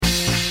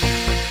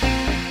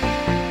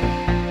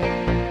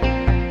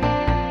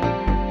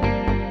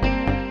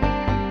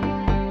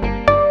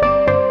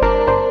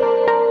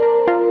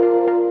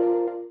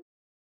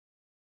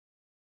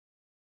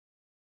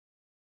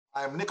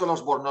I'm Nicholas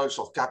Bornois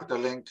of Capital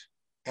Link,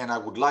 and I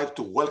would like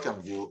to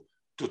welcome you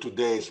to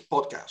today's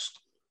podcast.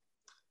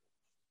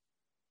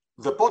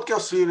 The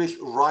podcast series,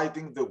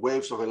 Riding the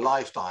Waves of a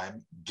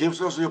Lifetime,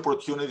 gives us the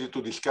opportunity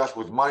to discuss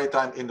with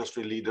maritime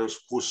industry leaders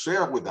who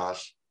share with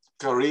us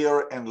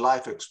career and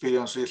life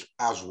experiences,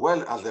 as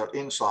well as their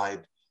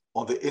insight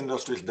on the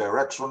industry's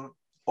direction,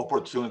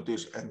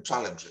 opportunities, and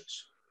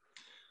challenges.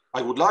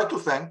 I would like to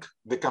thank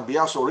the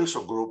Cambiaso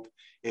Riso Group,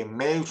 a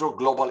major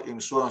global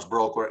insurance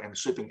broker and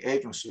shipping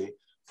agency,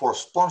 for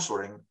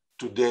sponsoring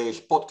today's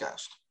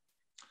podcast.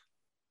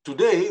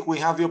 Today, we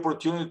have the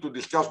opportunity to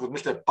discuss with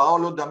Mr.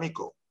 Paolo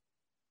D'Amico,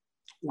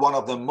 one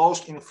of the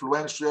most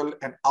influential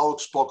and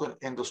outspoken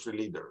industry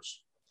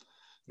leaders.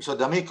 Mr.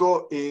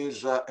 D'Amico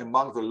is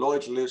among the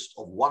Lloyd's list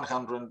of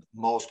 100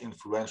 most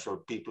influential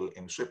people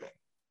in shipping.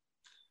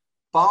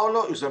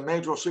 Paolo is a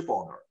major ship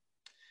owner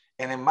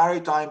and a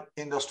maritime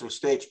industry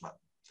statesman.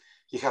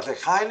 He has a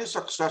highly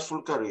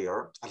successful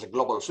career as a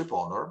global ship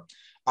owner,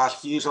 as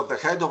he is at the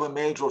head of a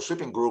major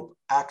shipping group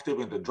active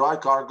in the dry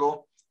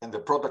cargo and the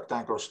product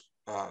tankers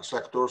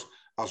sectors,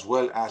 as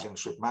well as in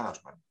ship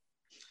management.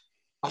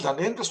 As an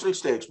industry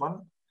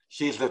statesman,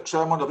 he is the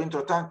chairman of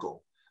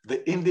Intertanko,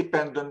 the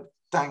independent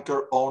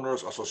tanker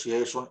owners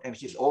association, and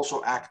he's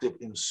also active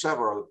in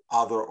several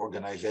other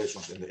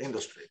organizations in the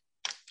industry.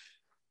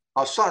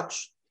 As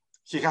such,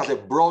 he has a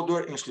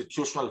broader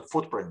institutional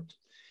footprint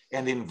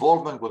and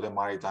involvement with the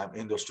maritime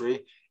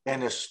industry,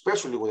 and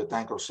especially with the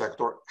tanker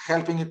sector,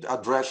 helping it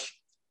address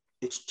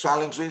its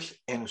challenges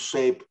and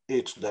shape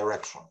its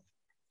direction.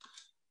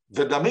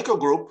 The D'Amico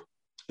Group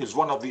is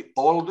one of the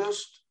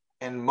oldest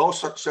and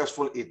most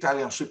successful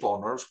Italian ship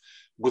owners,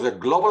 with a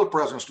global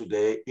presence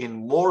today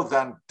in more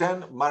than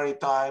 10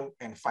 maritime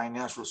and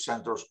financial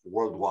centers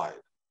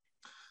worldwide.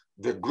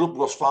 The group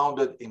was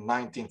founded in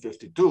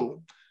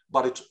 1952,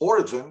 but its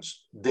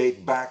origins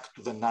date back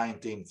to the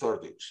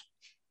 1930s.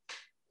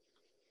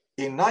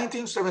 In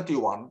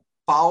 1971,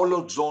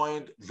 Paolo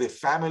joined the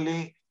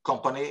family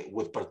company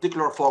with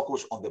particular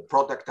focus on the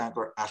product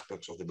tanker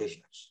aspects of the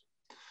business.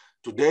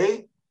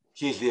 Today,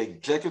 he is the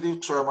executive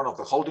chairman of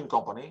the holding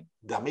company,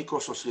 D'Amico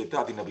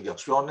Società di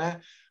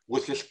Navigazione,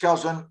 with his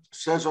cousin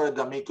Cesare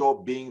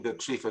D'Amico being the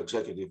chief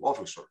executive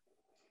officer.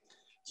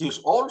 He is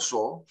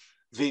also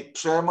the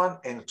chairman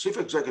and chief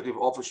executive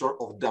officer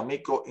of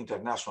D'Amico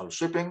International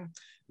Shipping,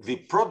 the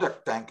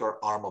product tanker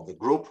arm of the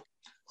group,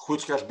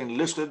 which has been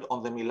listed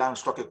on the Milan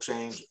Stock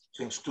Exchange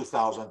since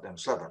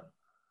 2007.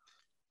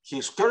 He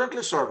is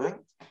currently serving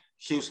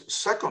his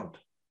second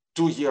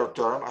two-year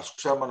term as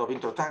chairman of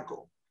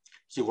Intertanko.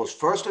 He was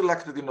first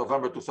elected in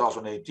November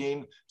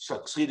 2018,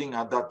 succeeding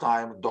at that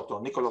time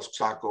Dr. Nicholas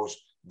Tsakos,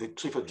 the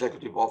chief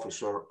executive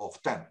officer of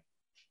TEN.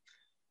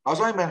 As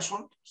I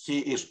mentioned, he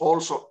is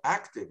also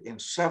active in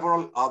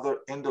several other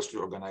industry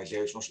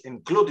organizations,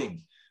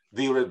 including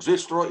the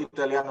Registro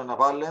Italiano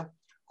Navale,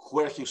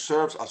 where he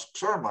serves as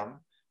chairman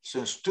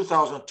since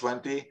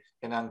 2020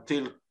 and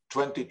until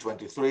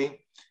 2023,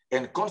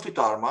 and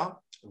Confitarma,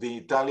 the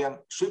Italian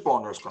Ship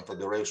Owners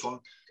Confederation,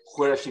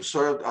 where he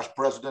served as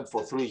president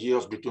for 3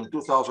 years between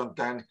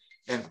 2010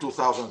 and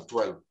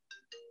 2012.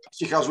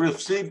 He has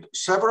received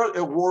several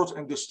awards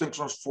and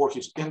distinctions for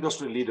his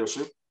industry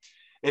leadership,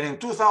 and in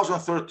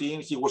 2013,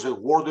 he was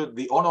awarded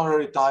the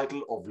honorary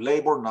title of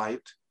Labor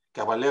Knight,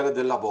 Cavaliere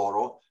del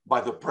Lavoro,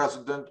 by the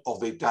President of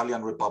the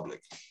Italian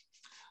Republic.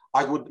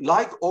 I would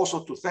like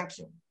also to thank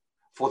him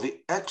for the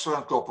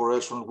excellent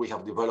cooperation we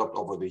have developed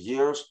over the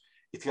years.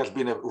 It has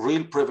been a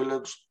real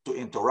privilege to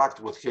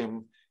interact with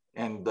him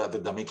and the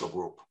D'Amico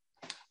Group.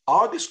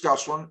 Our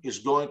discussion is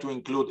going to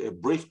include a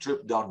brief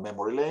trip down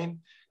memory lane,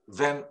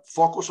 then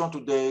focus on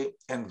today,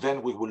 and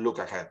then we will look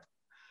ahead.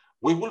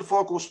 We will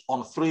focus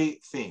on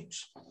three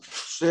themes: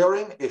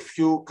 sharing a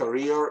few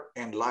career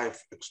and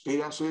life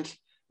experiences,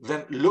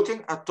 then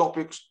looking at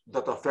topics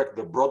that affect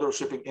the broader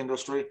shipping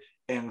industry,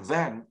 and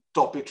then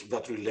topics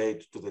that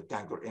relate to the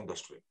tanker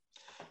industry.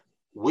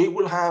 We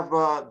will have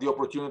the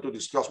opportunity to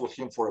discuss with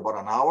him for about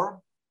an hour.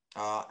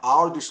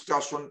 Our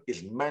discussion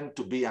is meant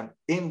to be an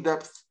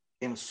in-depth,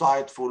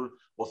 insightful,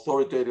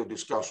 authoritative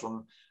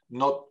discussion,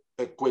 not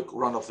a quick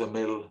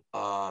run-of-the-mill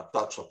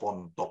touch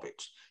upon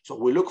topics. So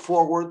we look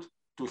forward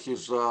to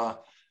his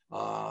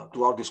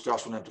to our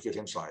discussion and to his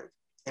insight.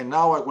 And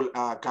now I will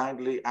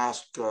kindly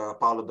ask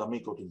Paolo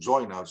D'Amico to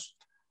join us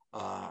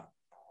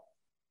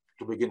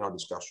to begin our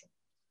discussion.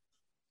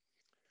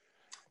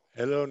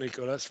 Hello,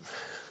 Nicholas.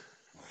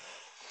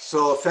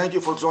 So thank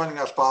you for joining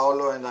us,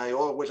 Paolo. And I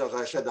always, as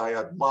I said, I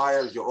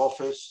admire your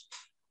office.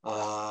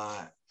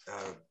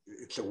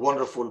 It's a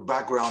wonderful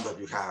background that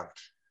you have.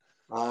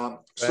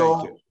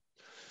 So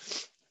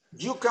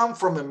you come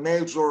from a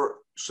major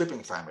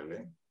shipping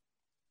family.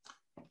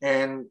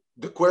 And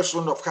the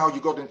question of how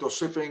you got into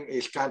shipping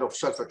is kind of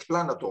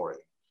self-explanatory.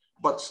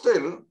 But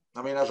still,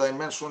 I mean, as I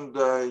mentioned,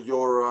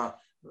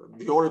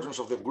 the origins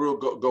of the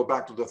group go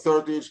back to the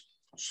 30s.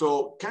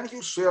 So can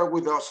you share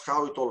with us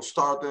how it all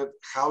started,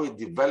 how it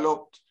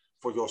developed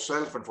for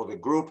yourself and for the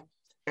group?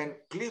 And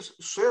please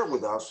share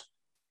with us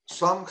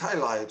some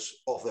highlights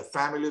of the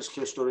family's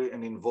history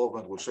and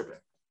involvement with shipping.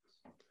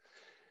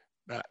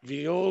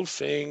 The whole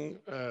thing,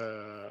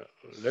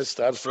 let's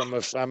start from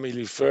a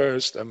family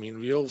first. I mean,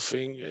 the whole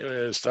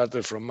thing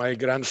started from my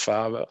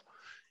grandfather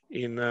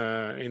in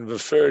the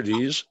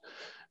 30s,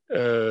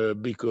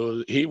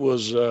 because he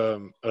was a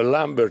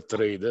lumber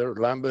trader.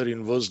 Lumber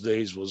in those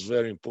days was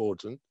very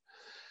important.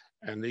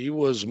 And he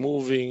was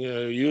moving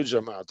a huge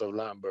amount of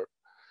lumber,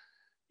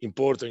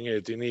 importing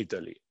it in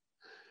Italy.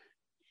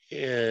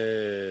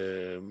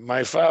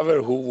 My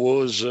father, who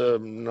was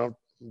not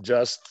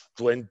just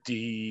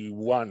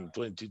 21,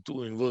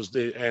 22 in those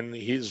days, and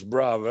his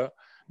brother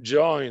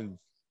joined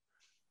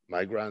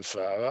my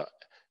grandfather,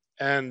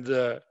 and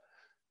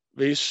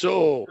they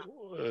saw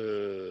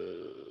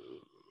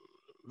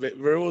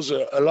there was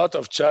a lot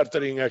of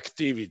chartering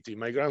activity.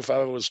 My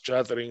grandfather was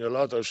chartering a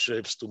lot of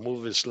ships to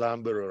move his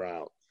lumber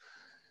around.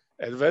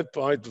 At that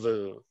point,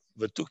 the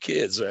two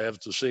kids, I have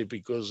to say,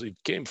 because it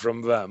came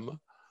from them,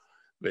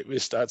 we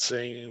start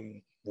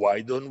saying,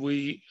 why don't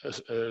we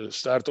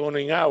start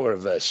owning our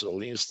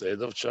vessel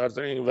instead of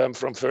chartering them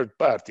from third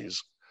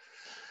parties?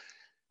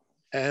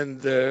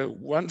 And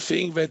one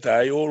thing that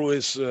I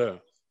always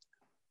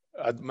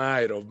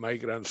admire of my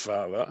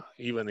grandfather,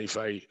 even if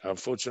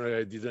unfortunately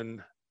I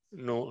didn't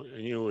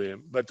knew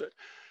him, but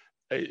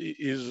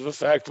is the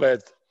fact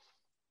that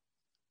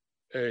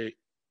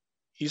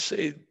he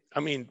said, I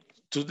mean,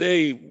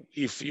 today,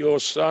 if your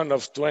son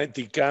of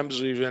 20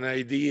 comes with an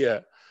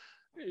idea,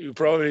 you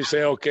probably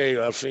say, okay,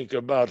 I'll think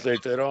about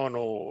later on,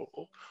 or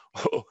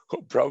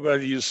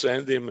probably you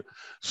send him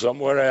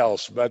somewhere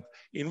else. But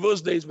in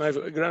those days, my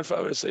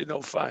grandfather said,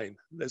 no, fine,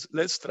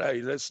 let's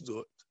try, let's do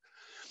it.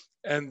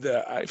 And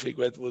I think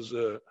that was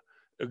a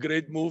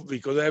great move,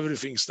 because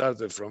everything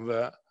started from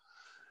there.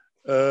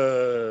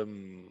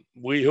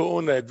 We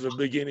owned at the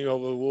beginning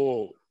of the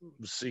war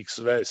 6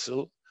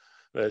 vessels,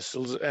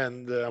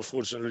 and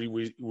unfortunately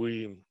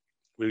we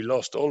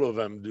lost all of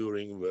them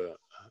during the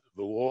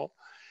war.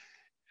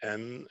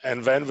 And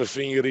then the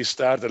thing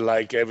restarted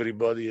like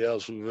everybody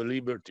else with the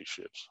Liberty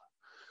ships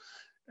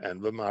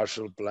and the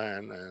Marshall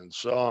Plan and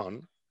so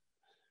on.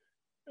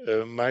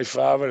 My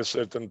father at a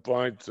certain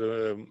point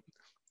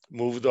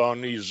moved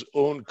on his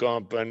own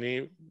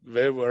company.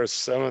 There were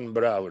 7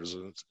 brothers,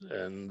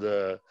 and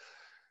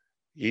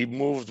he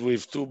moved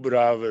with 2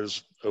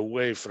 brothers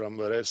away from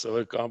the rest of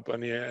the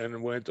company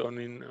and went on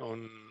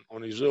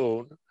his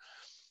own.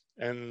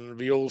 And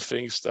the whole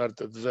thing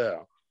started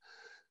there.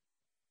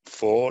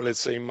 For,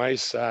 let's say, my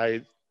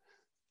side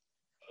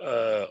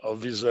of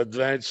this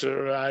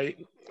adventure, I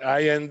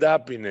end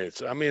up in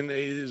it. I mean,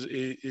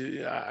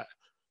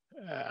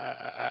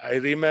 I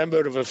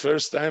remember the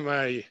first time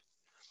I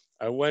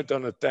went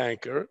on a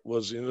tanker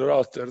was in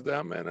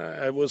Rotterdam, and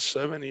I was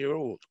 7 years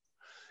old.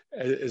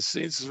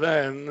 Since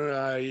then,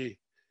 I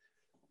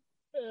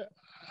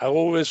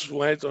always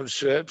went on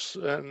ships,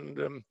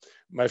 and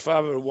my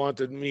father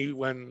wanted me,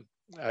 when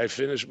I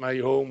finished my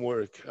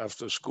homework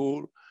after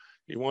school,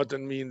 he wanted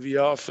me in the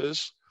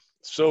office.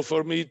 So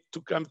for me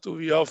to come to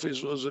the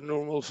office was a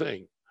normal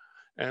thing.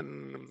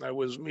 And I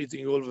was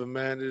meeting all the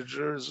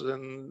managers,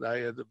 and I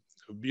had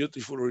a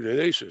beautiful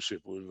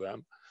relationship with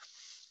them.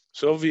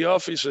 So the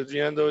office at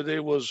the end of the day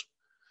was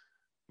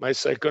my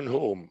second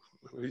home.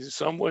 In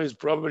some ways,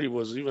 probably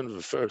was even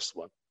the first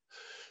one.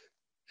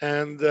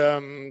 And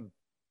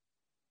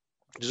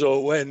so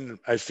when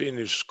I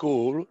finished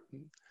school,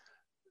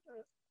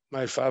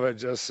 my father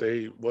just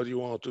said, what do you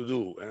want to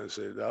do? And I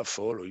said, I'll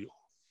follow you.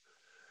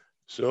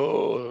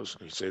 So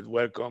he said,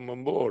 welcome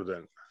on board.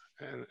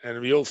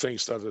 And the whole thing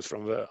started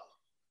from there.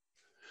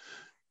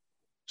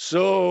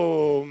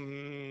 So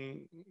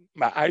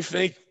I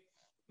think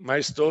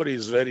my story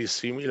is very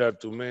similar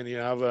to many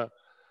other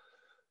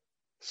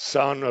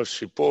son of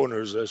ship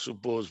owners, I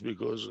suppose,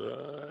 because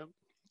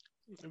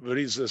there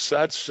is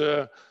such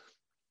a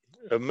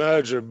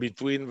merger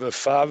between the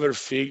father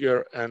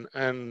figure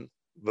and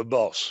the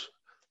boss.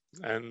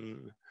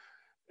 And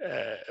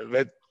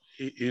that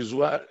is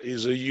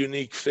a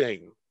unique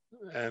thing.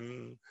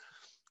 And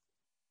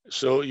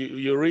so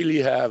you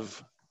really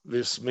have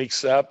this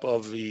mix up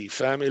of the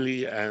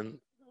family and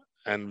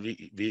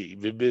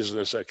the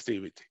business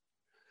activity.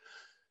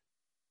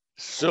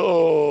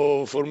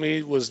 So for me,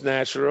 it was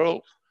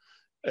natural.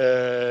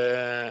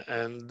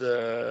 And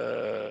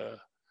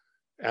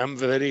I'm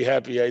very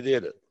happy I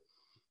did it.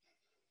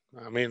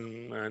 I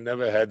mean, I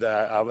never had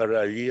other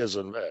ideas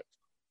on that.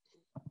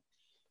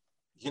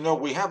 You know,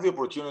 we have the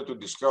opportunity to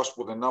discuss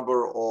with a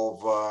number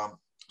of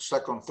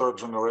second, third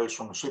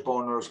generation ship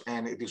owners,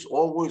 and it is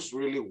always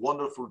really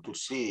wonderful to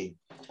see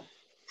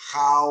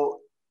how,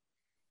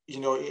 you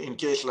know, in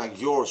case like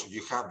yours,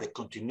 you have the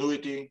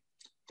continuity,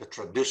 the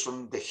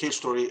tradition, the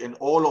history, and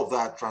all of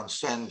that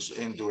transcends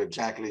into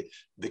exactly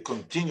the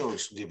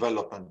continuous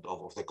development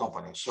of the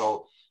company.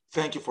 So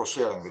thank you for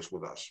sharing this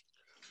with us.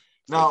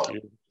 Now,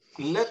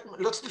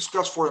 let's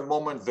discuss for a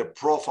moment the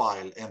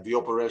profile and the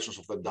operations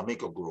of the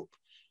D'Amico Group.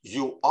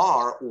 You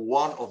are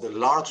one of the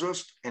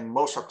largest and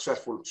most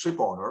successful ship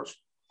owners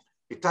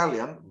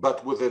Italian,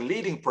 but with a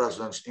leading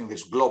presence in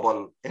this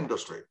global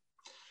industry.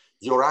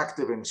 You're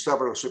active in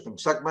several shipping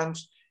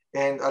segments,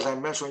 and as I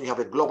mentioned, you have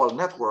a global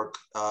network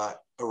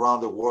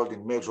around the world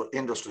in major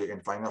industry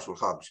and financial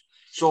hubs.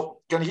 So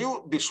can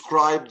you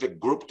describe the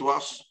group to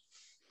us?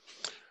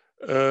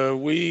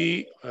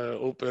 We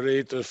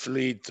operate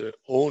a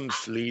own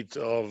fleet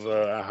of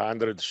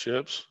 100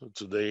 ships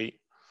today.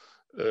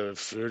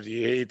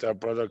 38 are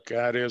product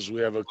carriers.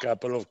 We have a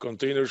couple of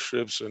container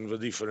ships, and the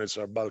difference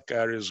are bulk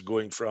carriers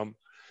going from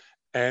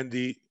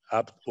Andy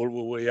up all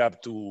the way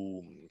up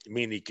to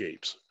mini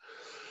capes.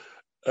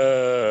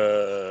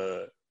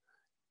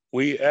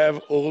 We have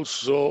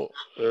also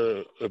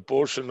a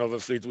portion of a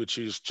fleet which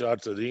is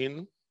chartered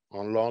in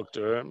on long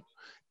term,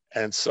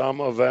 and some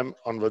of them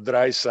on the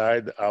dry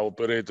side are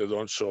operated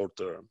on short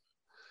term.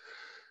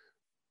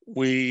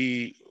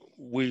 We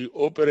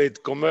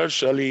operate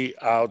commercially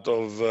out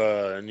of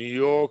New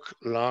York,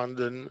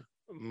 London,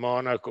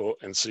 Monaco,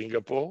 and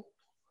Singapore,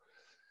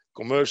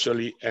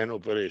 commercially and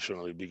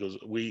operationally, because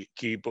we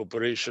keep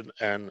operation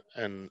and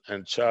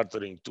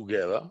chartering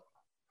together.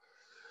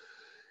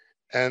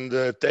 And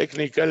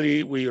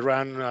technically, we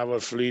run our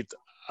fleet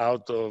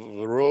out of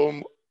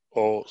Rome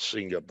or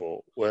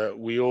Singapore, where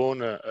we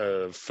own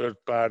a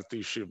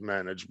third-party ship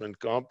management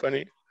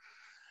company,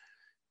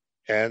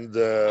 and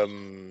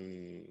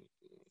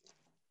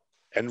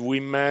we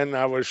man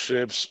our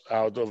ships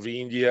out of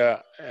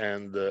India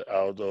and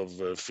out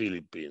of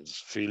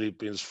Philippines.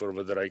 Philippines for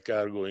the dry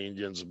cargo,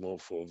 Indians more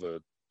for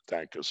the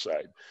tanker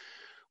side.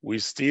 We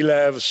still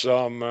have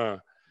some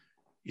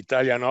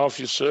Italian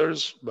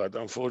officers, but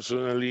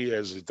unfortunately,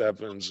 as it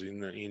happens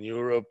in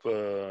Europe,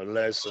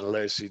 less and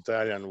less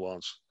Italian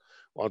want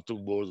to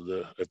board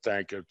a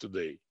tanker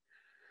today.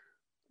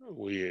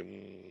 We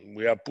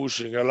are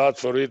pushing a lot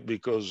for it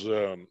because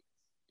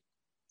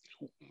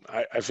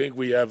I think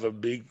we have a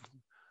big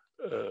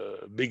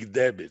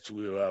debit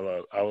with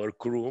our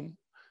crew,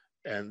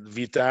 and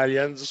the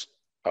Italians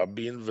have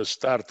been the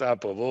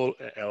startup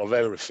of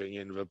everything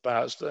in the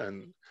past,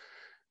 and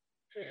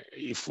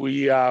if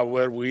we are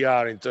where we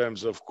are in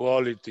terms of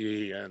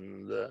quality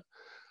and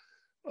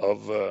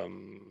of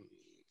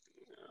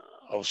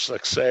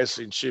success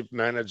in ship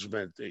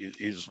management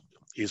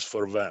is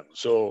for them.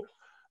 So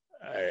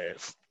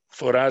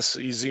for us,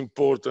 it's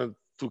important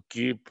to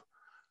keep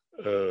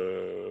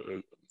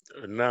a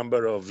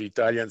number of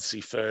Italian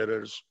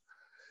seafarers,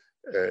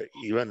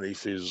 even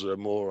if it's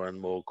more and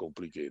more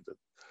complicated.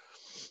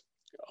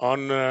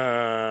 On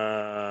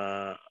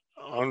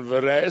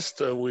the rest,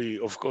 we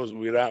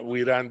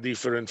run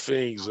different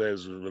things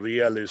as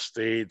real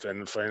estate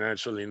and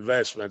financial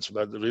investments,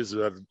 but these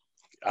are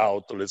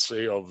out, let's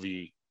say, of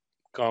the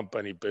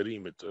company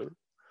perimeter.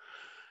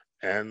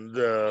 And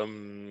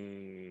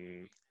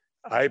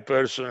I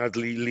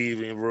personally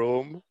live in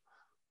Rome.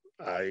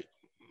 I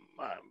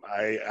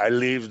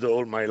lived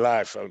all my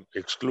life,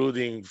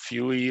 excluding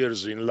few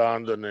years in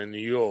London and New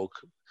York,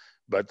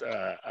 but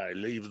I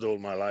lived all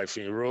my life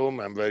in Rome.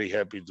 I'm very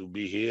happy to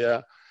be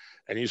here.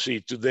 And you see,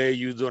 today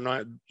you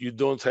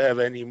don't have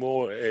any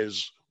more,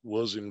 as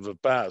was in the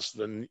past,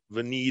 the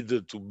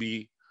need to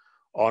be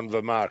on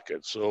the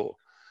market. So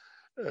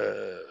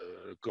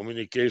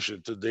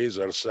communication today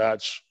are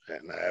such,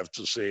 and I have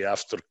to say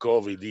after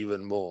COVID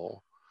even more,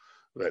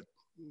 that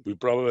we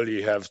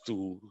probably have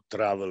to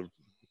travel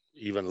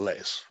even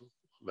less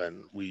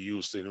than we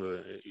used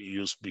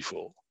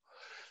before.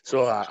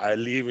 So I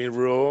live in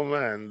Rome,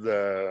 and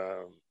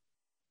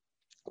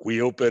we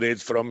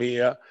operate from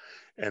here.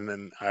 And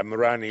then I'm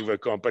running the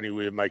company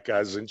with my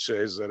cousin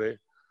Cesare,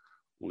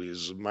 who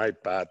is my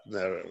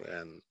partner,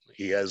 and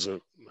he has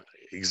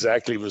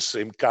exactly the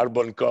same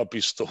carbon copy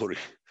story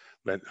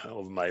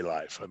of my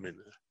life. I mean,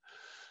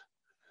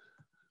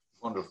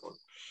 wonderful.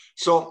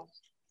 So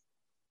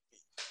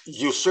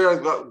you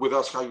shared with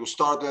us how you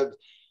started.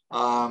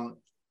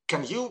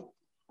 Can you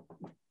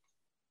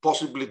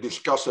possibly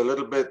discuss a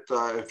little bit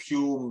a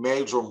few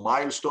major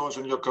milestones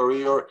in your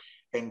career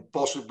and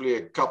possibly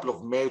a couple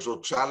of major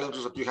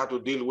challenges that you had to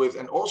deal with?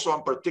 And also,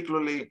 I'm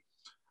particularly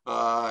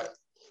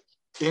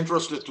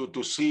interested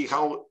to see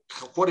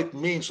what it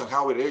means and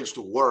how it is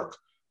to work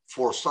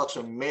for such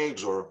a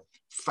major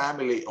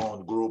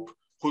family-owned group,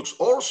 which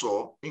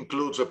also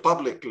includes a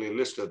publicly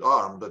listed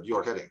arm that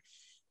you're heading.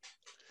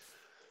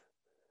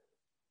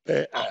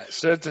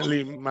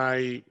 Certainly,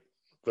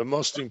 the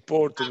most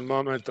important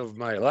moment of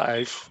my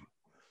life,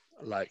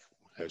 like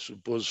I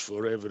suppose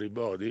for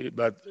everybody,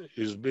 but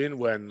it's been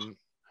when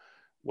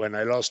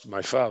I lost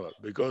my father,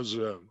 because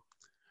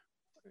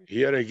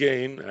here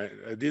again,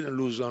 I didn't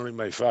lose only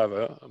my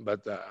father,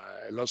 but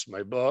I lost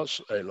my boss,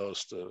 I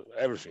lost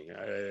everything.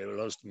 I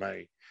lost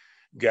my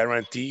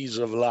guarantees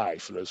of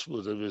life, let's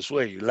put it this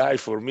way.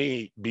 Life for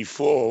me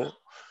before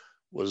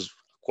was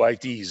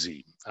quite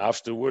easy.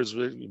 Afterwards,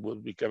 it was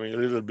becoming a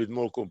little bit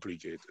more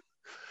complicated.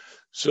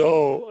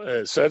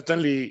 So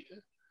certainly,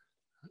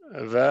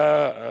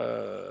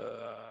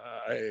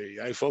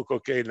 I thought,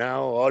 okay,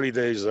 now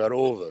holidays are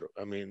over.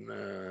 I mean,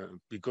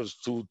 because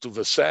to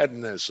the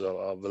sadness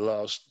of the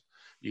loss,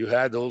 you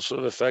had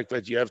also the fact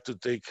that you have to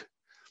take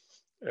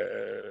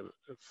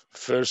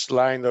first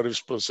line of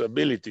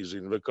responsibilities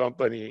in the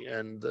company,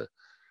 and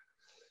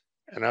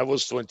I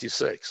was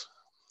 26,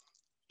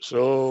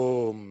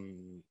 so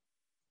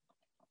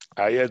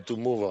I had to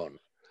move on.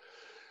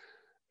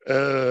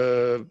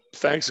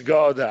 Thanks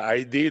God,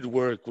 I did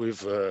work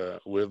with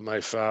my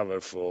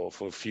father for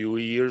a few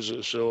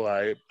years, so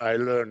I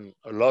learned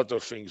a lot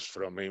of things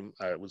from him.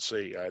 I would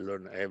say I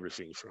learned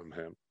everything from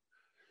him,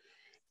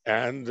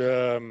 and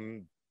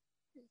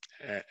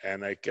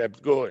I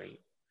kept going.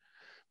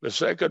 The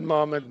second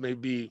moment,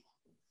 maybe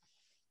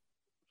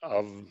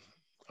of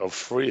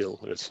thrill,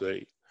 let's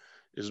say,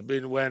 has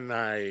been when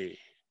I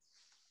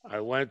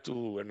went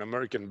to an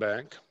American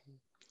bank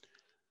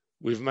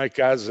with my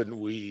cousin.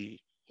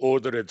 We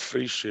ordered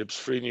 3 ships,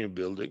 3 new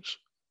buildings,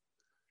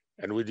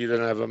 and we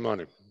didn't have the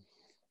money.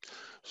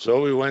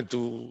 So we went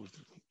to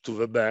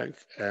the bank,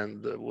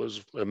 and it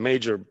was a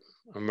major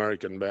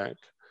American bank.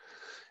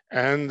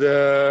 And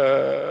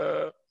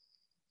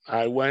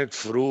I went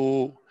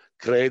through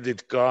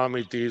credit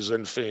committees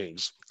and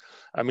things.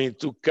 I mean,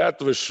 to cut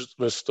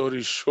the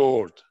story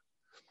short,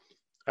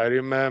 I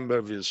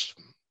remember this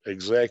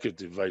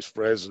executive vice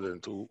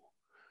president who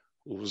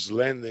was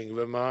lending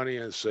the money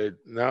and said,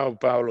 "Now,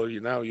 Paolo,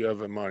 now you have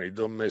the money,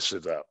 don't mess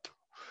it up."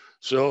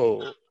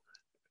 So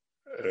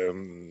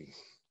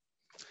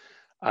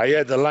I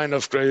had a line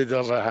of credit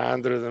of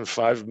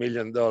 $105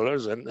 million,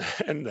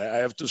 and I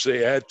have to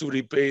say I had to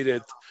repay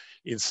it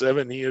in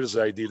 7 years.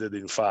 I did it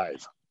in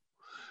 5.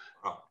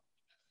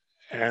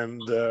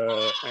 And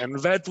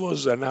that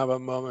was another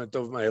moment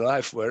of my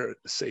life where I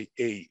say,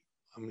 hey,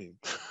 I mean,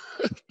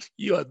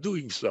 you are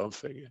doing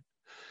something.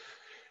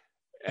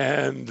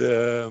 And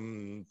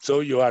so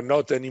you are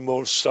not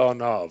anymore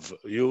son of,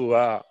 you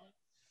are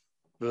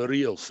the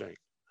real thing.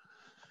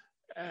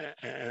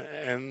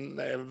 And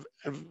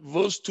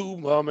those 2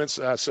 moments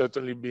have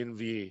certainly been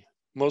the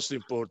most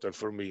important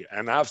for me.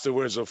 And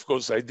afterwards, of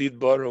course, I did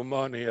borrow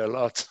money a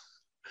lot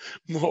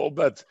more,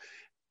 but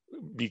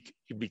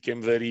it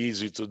became very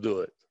easy to do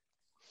it.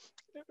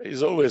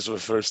 It's always the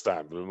first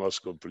time, the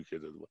most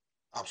complicated one.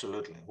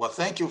 Absolutely. Well,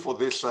 thank you for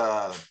this,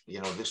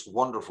 this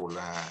wonderful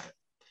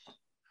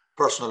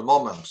personal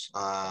moments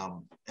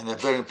and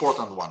very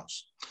important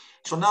ones.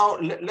 So now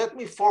let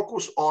me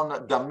focus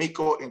on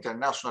d'Amico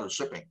International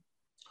Shipping,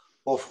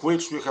 of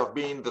which you have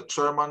been the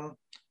chairman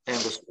and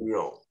the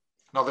CEO.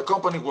 Now, the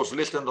company was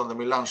listed on the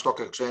Milan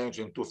Stock Exchange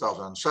in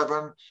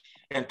 2007,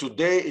 and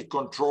today it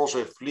controls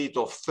a fleet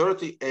of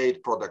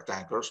 38 product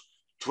tankers,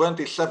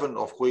 27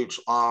 of which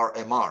are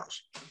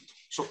MRs.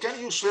 So can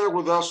you share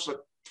with us a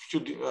few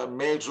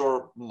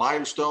major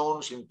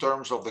milestones in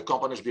terms of the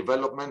company's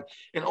development?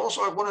 And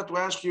also, I wanted to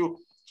ask you,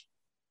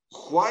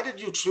 why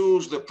did you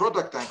choose the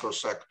product tanker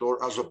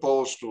sector as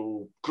opposed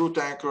to crude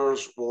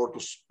tankers or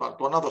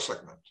to another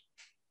segment?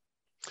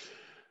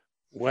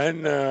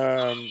 When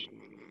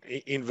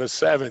in the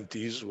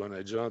 70s, when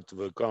I joined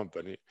the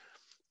company,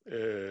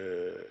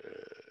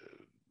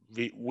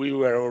 we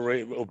were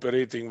already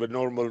operating the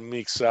normal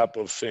mix-up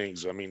of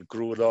things. I mean,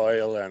 crude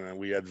oil, and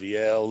we had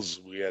VLs,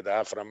 we had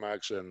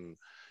Aframax,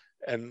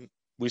 and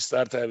we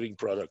started having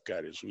product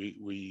carriers.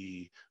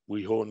 We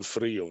own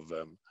 3 of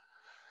them.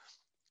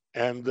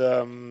 And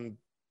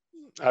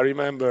I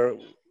remember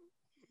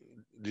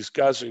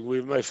discussing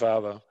with my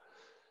father.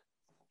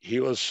 He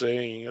was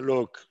saying,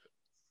 look,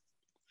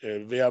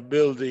 they are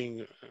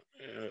building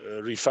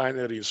a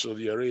refinery in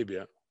Saudi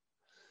Arabia,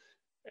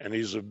 and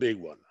it's a big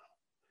one.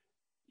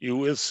 You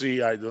will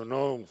see, I don't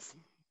know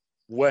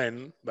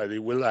when, but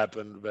it will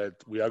happen,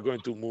 that we are going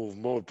to move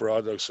more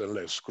products and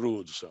less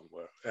crude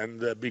somewhere.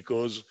 And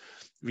because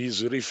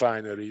these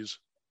refineries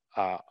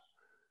are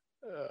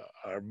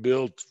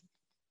built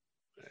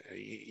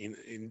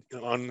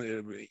on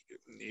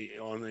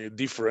a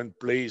different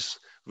place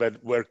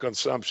where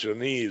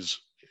consumption is,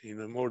 in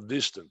a more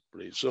distant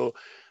place. So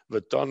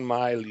the ton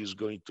mile is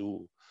going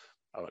to,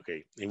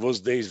 okay, in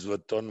those days, the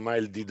ton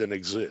mile didn't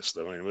exist.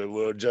 I mean, we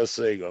were just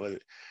saying,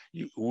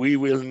 we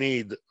will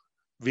need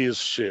these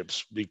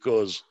ships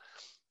because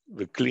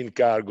the clean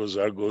cargoes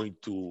are going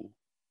to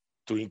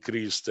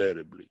increase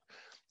terribly.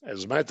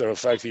 As a matter of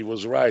fact, he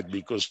was right,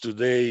 because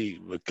today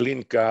the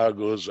clean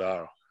cargoes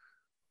are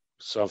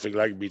something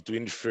like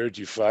between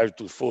 35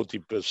 to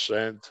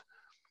 40%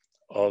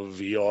 of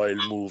the oil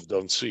moved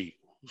on sea.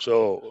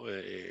 So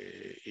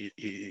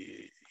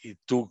it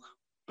took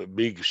a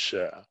big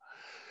share.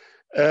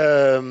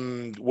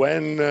 When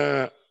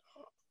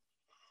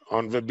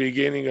on the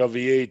beginning of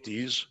the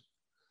 80s,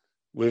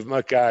 with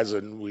my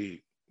cousin,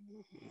 we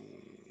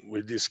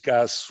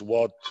discussed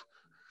what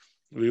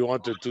we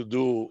wanted to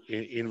do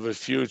in the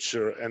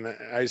future. And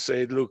I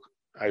said, look,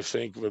 I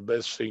think the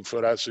best thing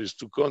for us is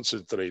to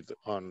concentrate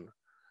on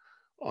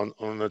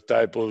a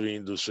type of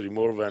industry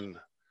more than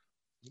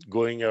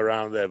going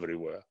around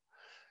everywhere.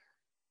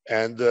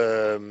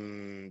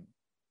 And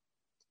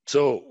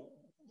so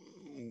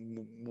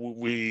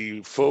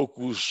we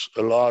focus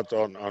a lot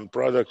on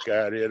product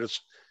carriers,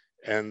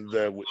 and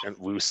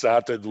we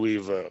started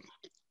with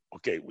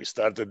okay, we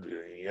started in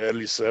the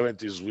early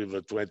 70s with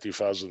the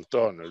 20,000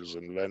 tonners,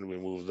 and then we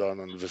moved on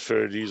the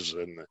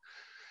 30s, and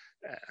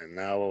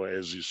now,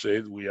 as you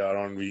said, we are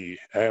on the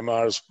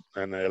MRs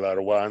and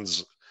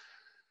LR1s,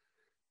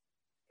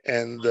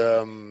 and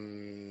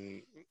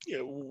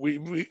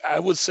I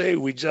would say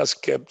we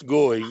just kept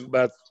going,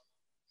 but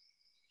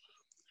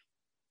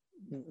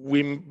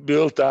we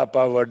built up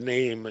our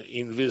name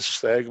in this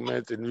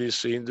segment, in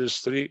this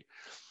industry.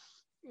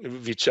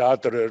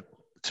 The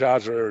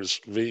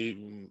charterers, they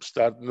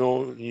start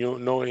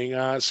knowing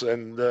us,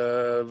 and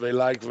they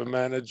like the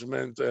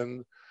management,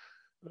 and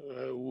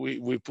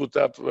we put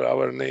up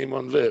our name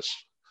on this.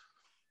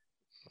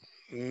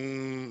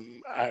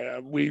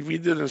 We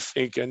didn't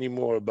think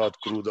anymore about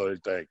crude oil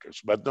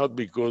tankers, but not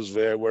because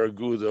they were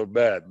good or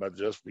bad, but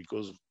just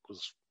because it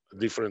was a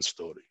different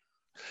story.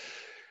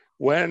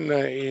 When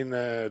in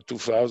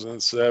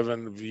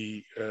 2007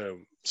 we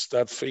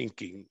start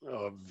thinking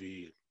of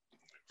the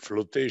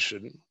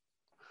flotation,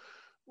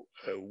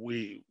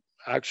 we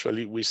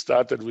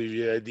started with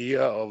the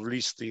idea of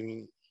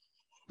listing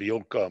the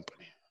whole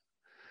company,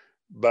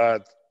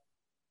 but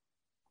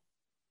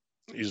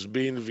it's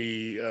been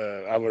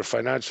our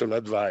financial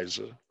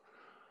advisor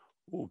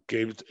who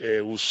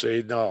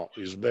said, no,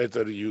 it's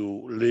better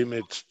you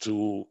limit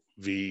to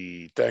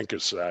the tanker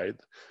side,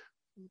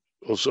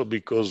 also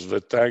because the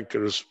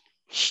tankers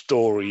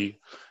story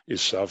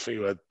is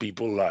something that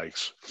people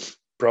likes,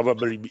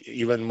 probably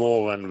even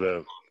more than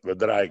the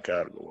dry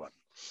cargo one.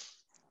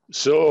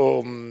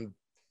 So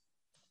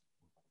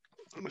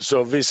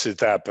this had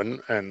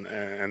happened, and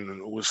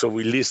so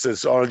we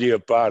listed only a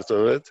part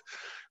of it.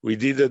 We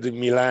did it in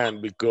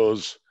Milan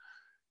because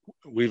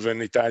with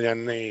an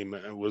Italian name,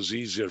 it was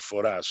easier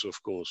for us,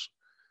 of course,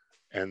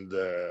 and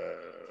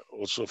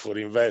also for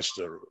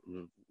investor,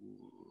 it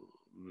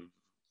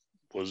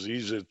was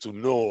easier to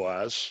know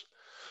us,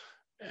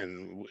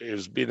 and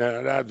it's been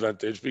an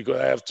advantage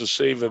because I have to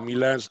say the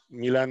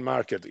Milan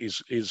market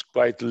is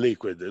quite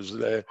liquid.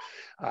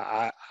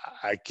 I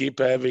keep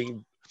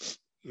having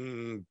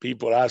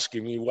people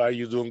asking me why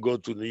you don't go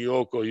to New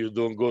York or you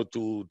don't go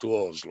to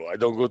Oslo. I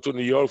don't go to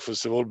New York,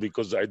 first of all,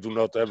 because I do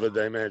not have a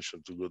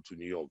dimension to go to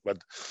New York.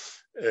 But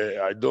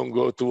I don't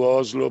go to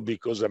Oslo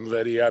because I'm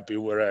very happy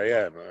where I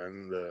am.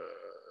 And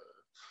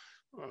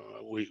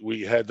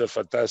we had a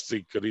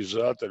fantastic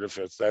result and a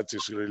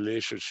fantastic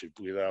relationship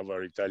with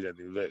our Italian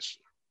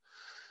investor.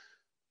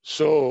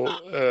 So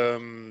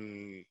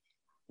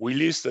we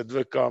listed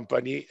the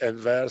company, and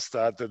there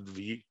started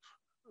the,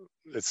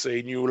 let's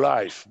say, new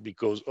life,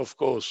 because of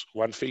course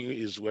one thing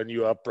is when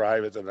you are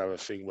private, another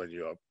thing when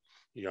you are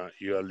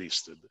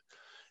listed,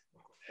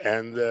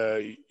 and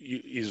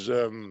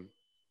you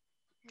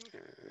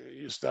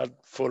start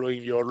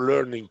following your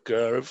learning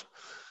curve,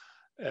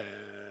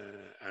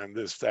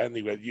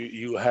 understanding that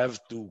you have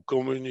to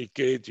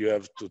communicate, you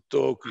have to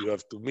talk, you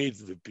have to meet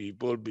the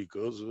people,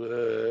 because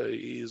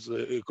it's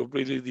a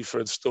completely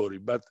different story.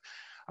 But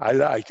I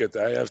like it.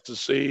 I have to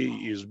say,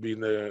 it's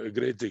been a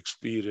great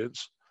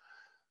experience.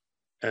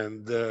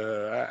 And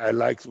I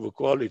like the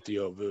quality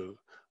of the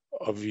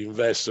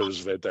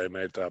investors that I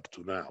met up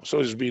to now. So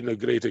it's been a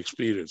great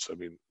experience. I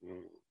mean,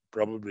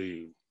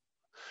 probably,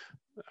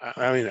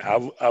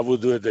 I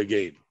would do it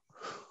again.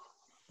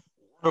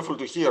 Wonderful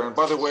to hear. And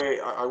by the way,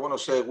 I want to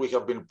say we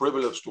have been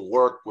privileged to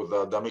work with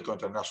d'Amico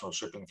International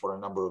Shipping for a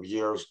number of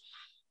years.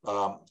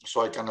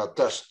 So I can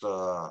attest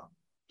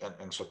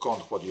and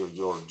second what you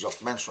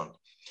just mentioned.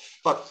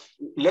 But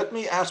let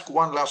me ask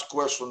one last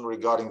question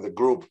regarding the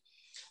group.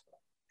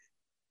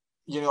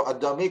 You know, at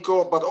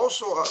d'Amico, but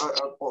also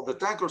on the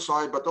tanker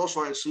side, but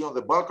also I see on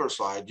the bulker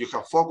side, you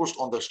have focused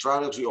on the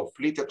strategy of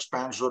fleet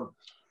expansion,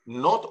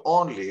 not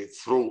only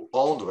through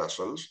owned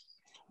vessels,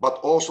 but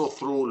also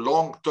through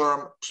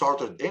long-term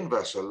chartered-in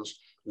vessels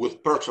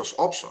with purchase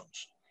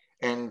options.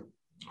 And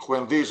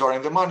when these are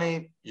in the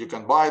money, you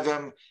can buy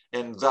them,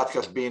 and that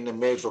has been a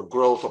major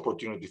growth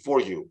opportunity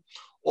for you.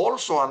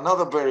 Also,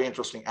 another very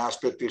interesting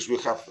aspect is we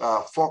have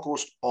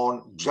focused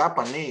on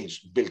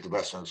Japanese-built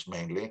vessels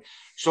mainly.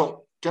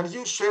 So can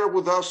you share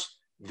with us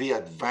the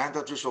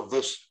advantages of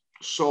this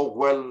so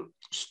well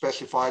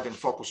specified and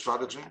focused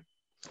strategy?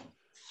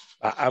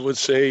 I would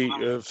say,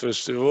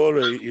 first of all,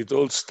 it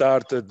all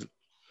started,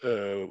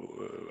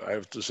 I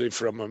have to say,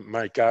 from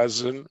my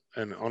cousin,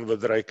 and on the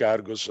dry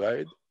cargo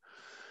side.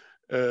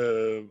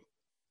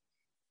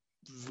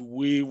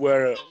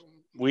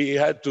 We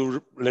had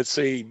to, let's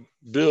say,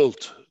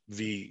 build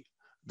the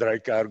dry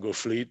cargo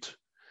fleet,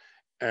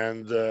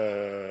 and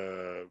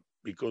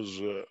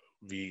because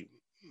the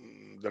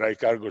dry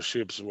cargo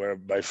ships were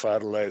by far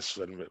less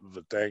than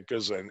the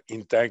tankers, and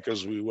in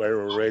tankers we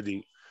were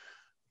already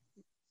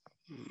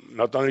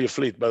not only a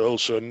fleet but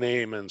also a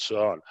name and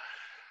so on.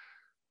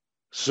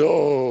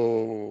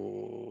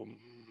 So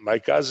my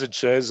cousin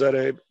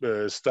Cesare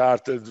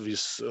started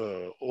this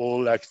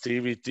whole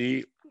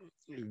activity,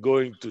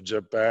 going to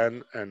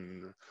Japan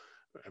and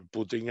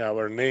putting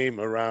our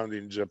name around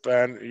in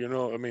Japan. You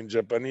know, I mean,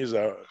 Japanese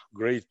are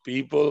great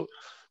people,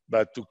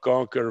 but to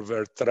conquer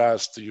their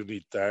trust, you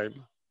need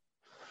time.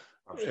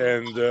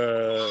 and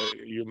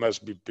you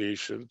must be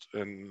patient,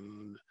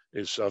 and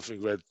it's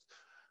something that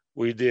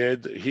we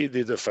did. He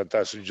did a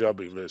fantastic job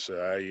in this.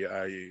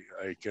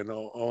 I can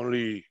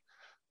only,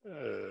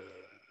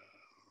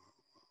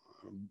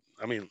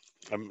 I mean,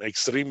 I'm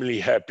extremely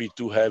happy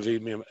to have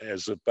him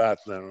as a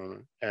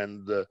partner.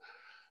 And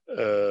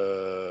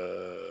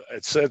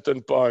at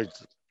certain point,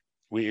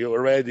 we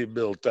already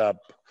built up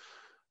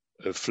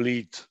a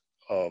fleet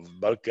of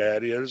bulk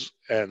carriers,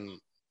 and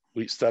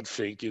we start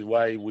thinking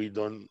why we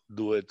don't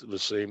do it the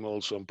same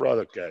also on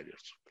product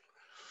carriers.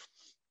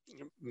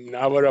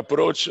 Our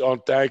approach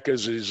on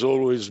tankers has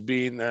always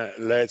been,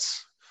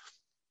 let's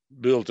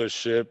build a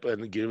ship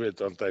and give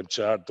it on time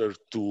charter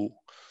to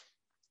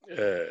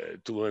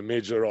a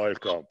major oil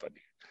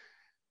company.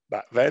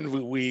 But then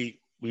we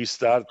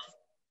start,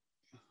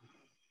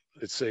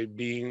 let's say,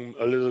 being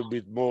a little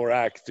bit more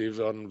active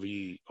on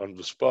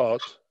the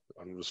spot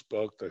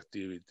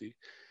activity,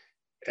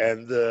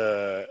 and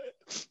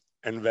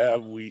there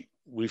we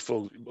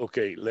thought,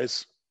 okay,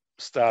 let's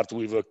start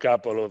with a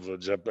couple of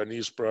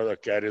Japanese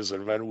product carriers,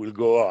 and then we'll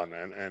go on,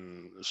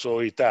 and so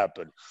it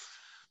happened.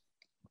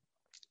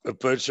 A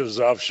purchase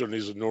option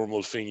is a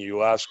normal thing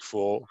you ask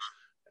for,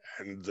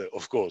 and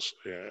of course,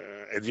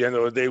 at the end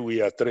of the day,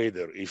 we are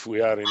trader. If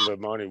we are in the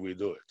money, we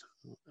do it.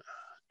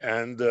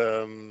 And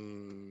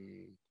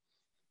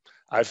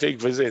I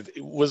think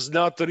it was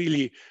not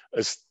really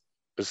a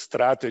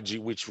strategy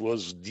which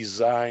was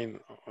designed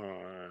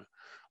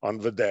on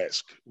the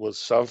desk.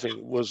 Was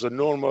a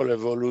normal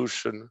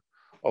evolution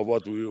of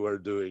what we were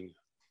doing,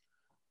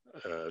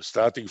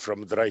 starting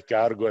from dry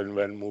cargo and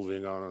then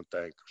moving on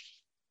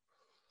tankers.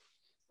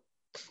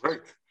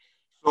 Great.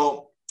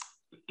 So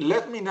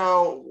let me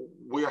now,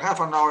 we are half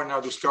an hour in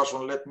our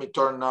discussion. Let me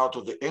turn now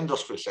to the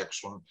industry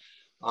section.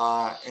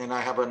 And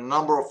I have a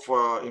number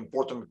of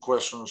important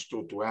questions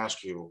to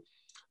ask you.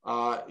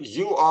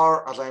 You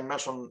are, as I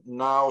mentioned,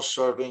 now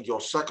serving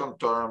your second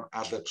term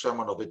as the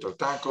chairman of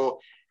Intertanko,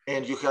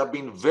 and you have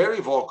been very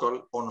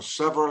vocal on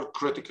several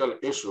critical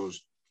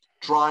issues,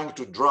 trying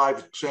to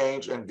drive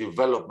change and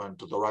development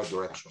to the right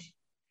direction.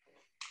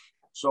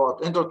 So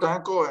at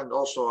Intertanko and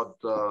also at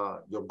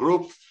your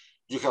group,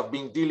 you have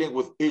been dealing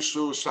with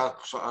issues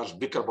such as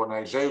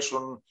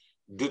decarbonization,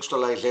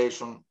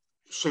 digitalization,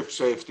 ship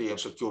safety, and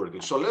security.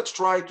 So let's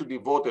try to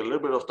devote a little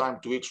bit of time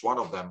to each one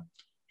of them,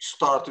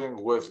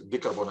 starting with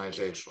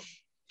decarbonization.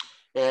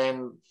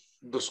 And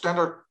the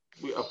standard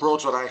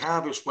approach that I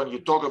have is when you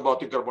talk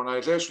about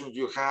decarbonization,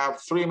 you have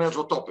three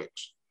major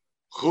topics: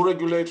 who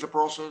regulates the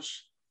process,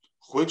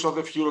 which are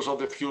the fuels of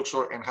the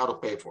future, and how to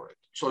pay for it.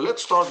 So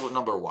let's start with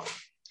number one.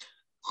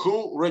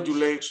 Who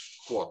regulates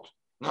what?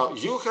 Now,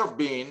 you have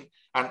been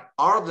an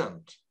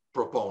ardent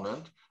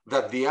proponent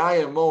that the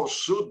IMO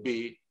should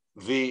be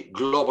the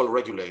global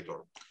regulator.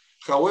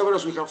 However,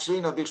 as we have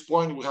seen at this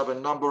point, we have a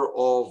number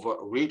of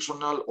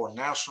regional or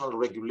national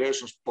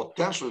regulations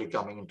potentially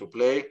coming into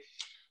play.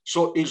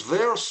 So is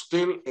there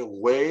still a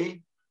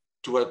way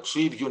to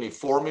achieve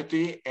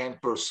uniformity and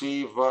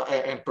pursue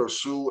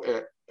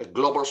a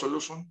global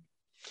solution?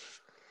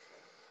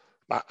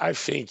 I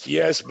think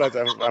yes, but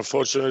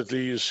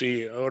unfortunately, you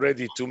see,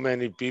 already too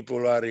many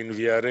people are in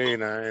the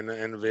arena,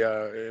 and they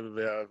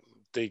are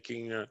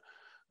taking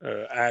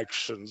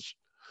actions.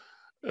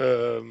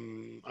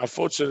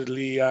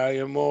 Unfortunately,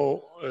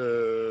 IMO,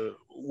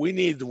 we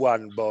need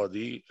one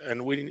body,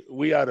 and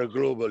we are a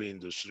global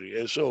industry,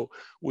 and so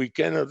we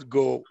cannot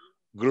go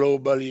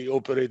globally,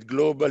 operate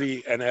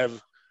globally,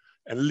 and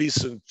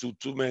listen to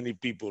too many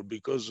people,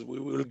 because we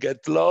will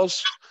get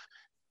lost.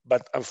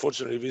 But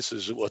unfortunately, this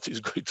is what is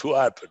going to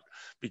happen,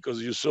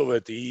 because you saw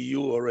that the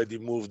EU already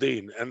moved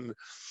in, and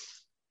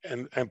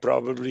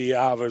probably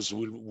others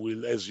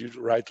will, as you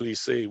rightly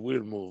say,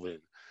 will move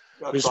in.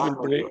 This will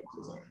bring,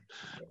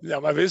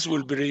 but this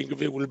will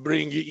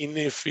bring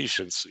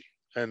inefficiency,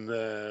 and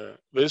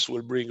this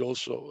will bring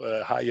also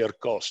a higher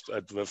cost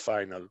at the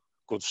final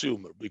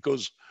consumer,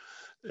 because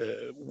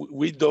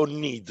we don't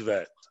need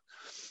that.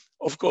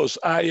 Of course,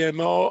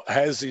 IMO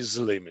has its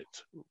limit.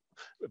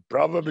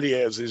 Probably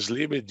has its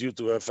limit due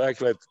to the fact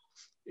that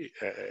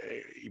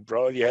he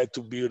probably had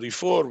to be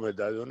reformed.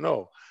 I don't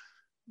know.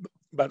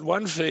 But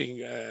one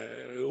thing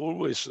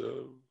always,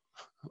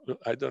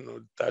 I don't know,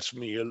 touched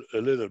me a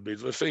little bit.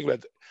 The thing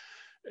that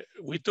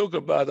we talk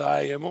about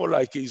IMO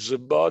like it's a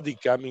body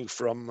coming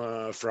from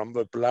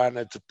the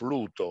planet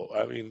Pluto.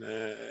 I mean,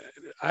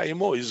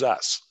 IMO is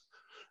us.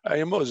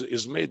 IMO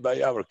is made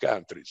by our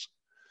countries.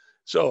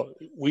 So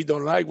we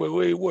don't like the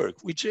way it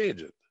works. We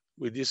change it.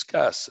 We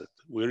discuss it,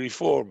 we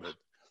reform it,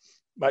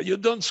 but you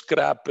don't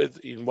scrap it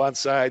in one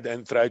side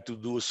and try to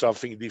do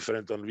something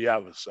different on the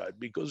other side,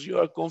 because you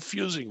are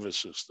confusing the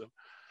system.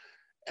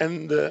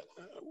 And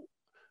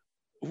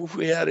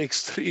we are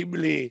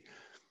extremely,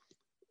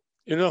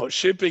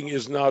 shipping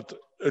is not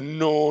a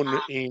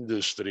known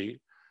industry,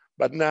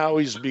 but now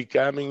is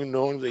becoming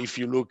known. If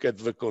you look at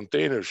the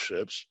container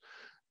ships,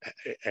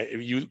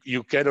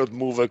 you cannot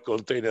move a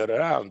container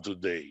around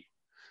today.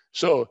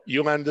 So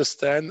you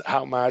understand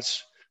how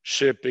much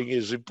shipping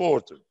is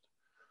important.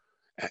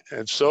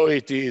 And so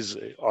it is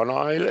on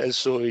oil, and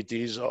so it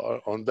is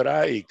on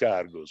dry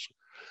cargoes.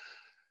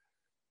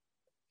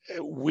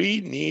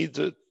 We need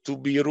to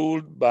be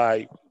ruled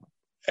by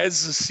as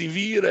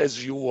severe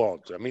as you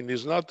want. I mean,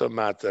 it's not a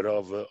matter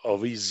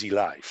of easy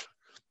life,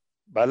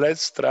 but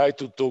let's try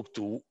to talk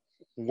to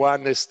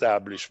one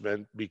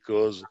establishment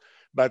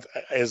but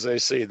as I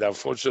said,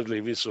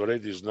 unfortunately, this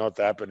already is not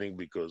happening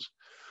because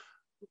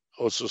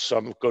also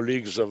some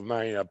colleagues of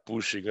mine are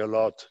pushing a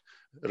lot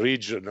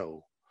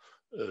regional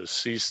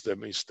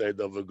system instead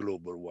of a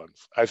global one.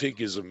 I think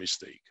is a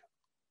mistake.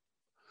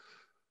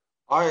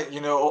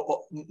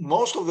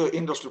 Most of the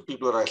industry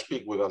people that I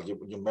speak with, as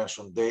you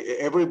mentioned,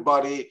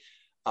 everybody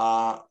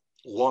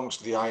wants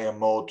the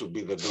IMO to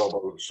be the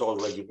global sole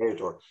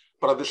regulator.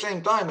 But at the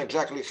same time,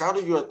 exactly, how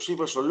do you achieve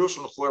a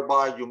solution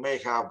whereby you may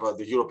have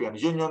the European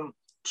Union,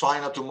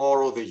 China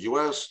tomorrow, the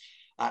US,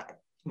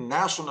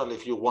 national,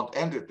 if you want,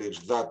 entities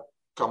that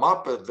come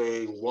up,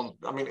 they want,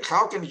 I mean,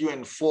 how can you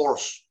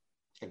enforce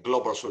a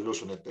global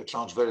solution? It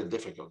sounds very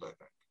difficult, I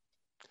think,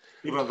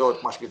 even though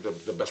it must be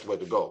the best way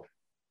to go.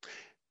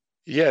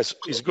 Yes,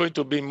 it's going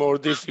to be more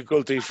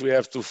difficult if we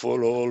have to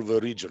follow all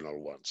the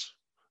regional ones.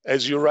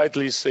 As you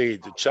rightly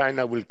said,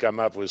 China will come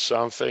up with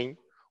something,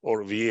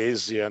 or the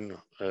Asian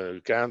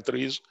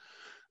countries.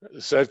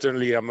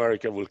 Certainly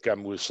America will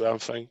come with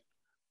something,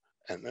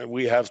 and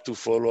we have to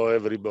follow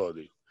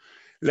everybody.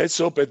 Let's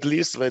hope at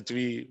least that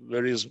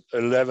there is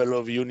a level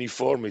of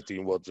uniformity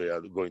in what they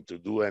are going to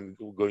do and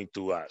going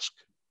to ask.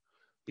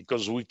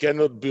 Because we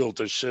cannot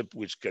build a ship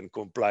which can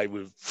comply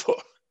with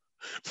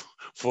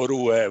for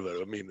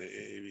whoever. I mean,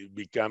 it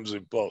becomes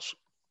impossible.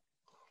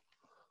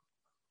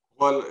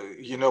 Well,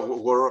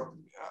 we're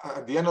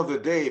at the end of the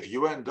day, if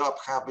you end up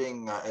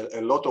having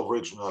a lot of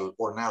regional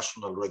or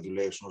national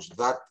regulations,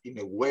 that in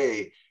a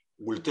way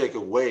will take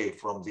away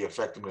from the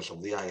effectiveness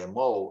of the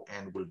IMO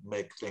and will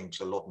make things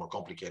a lot more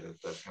complicated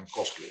and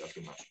costly, as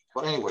you mentioned.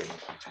 But anyway,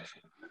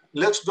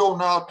 let's go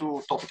now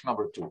to topic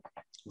number 2,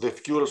 the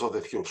fuels of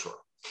the future.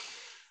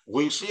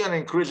 We see an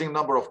increasing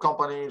number of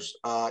companies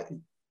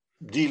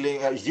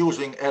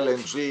using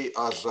LNG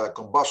as a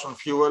combustion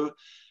fuel.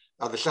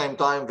 At the same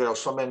time, there are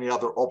so many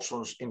other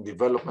options in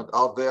development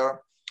out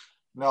there.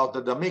 Now,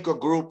 the D'Amico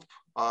Group,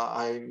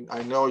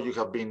 I know you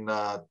have been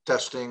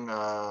testing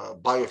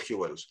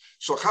biofuels.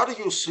 So how do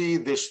you see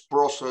this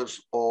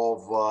process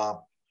of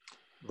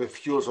the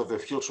fuels of the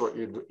future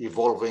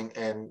evolving,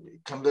 and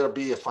can there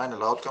be a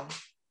final outcome?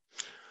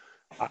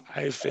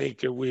 I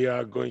think we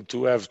are going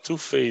to have 2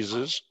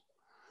 phases.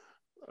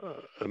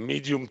 A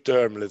medium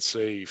term, let's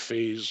say,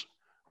 phase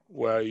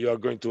where you are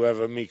going to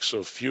have a mix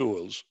of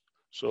fuels.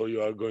 So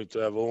you are going to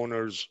have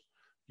owners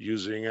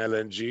using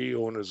LNG,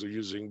 owners are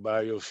using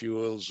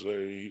biofuels,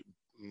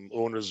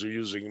 owners are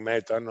using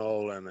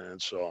methanol, and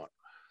so on.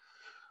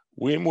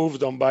 We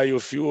moved on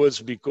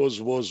biofuels because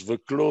it was the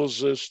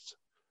closest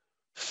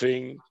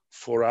thing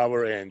for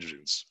our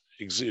engines,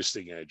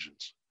 existing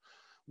engines,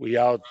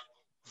 without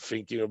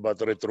thinking about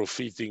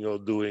retrofitting or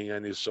doing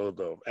any sort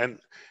of, and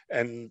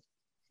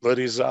the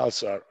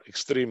results are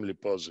extremely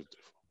positive.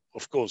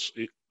 Of course,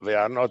 they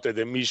are not at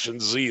emission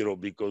zero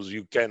because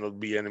you cannot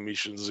be an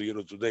emission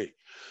zero today,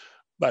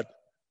 but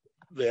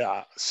they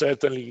are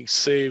certainly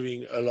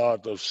saving a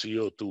lot of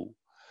CO2.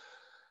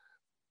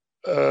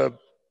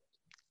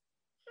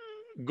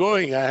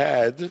 Going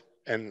ahead,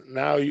 and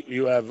now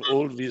you have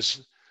all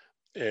these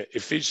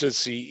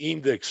efficiency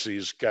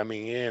indexes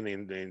coming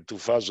in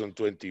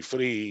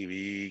 2023,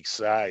 the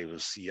EEXI, the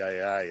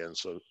CII, and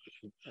so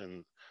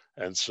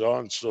on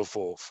and so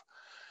forth.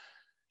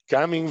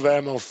 Coming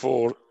them in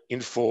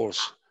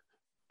force,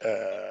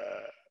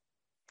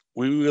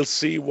 we will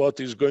see what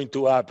is going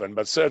to happen,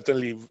 but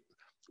certainly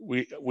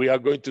we are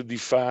going to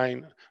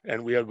define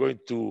and we are going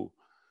to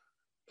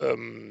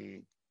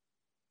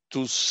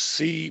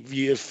see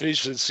the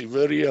efficiency,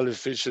 the real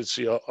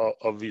efficiency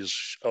of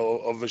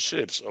the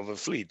ships, of a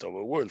fleet, of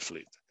a world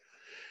fleet.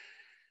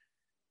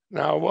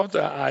 Now, what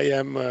I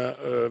am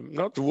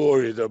not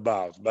worried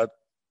about, but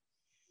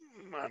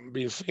I've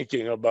been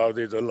thinking about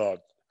it a lot.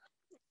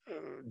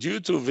 Due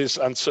to this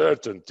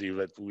uncertainty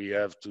that we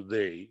have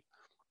today,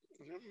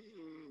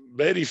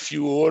 very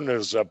few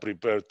owners are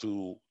prepared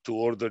to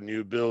order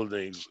new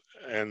buildings,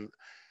 and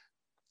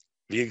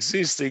the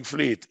existing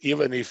fleet,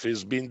 even if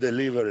it's been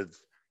delivered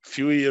a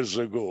few years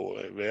ago,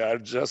 they are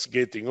just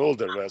getting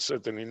older. They are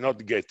certainly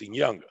not getting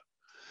younger.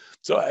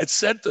 So at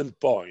certain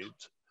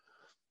point,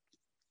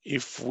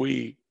 if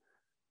we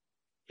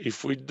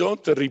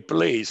don't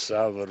replace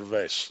our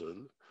vessel,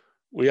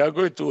 we are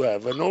going to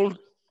have an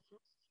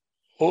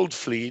old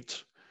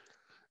fleet,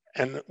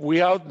 and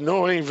without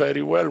knowing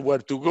very well where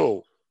to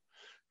go,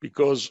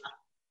 because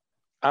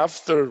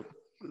after,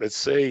 let's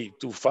say,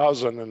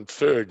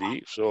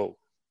 2030, so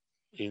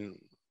in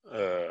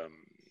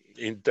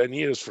 10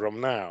 years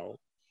from now,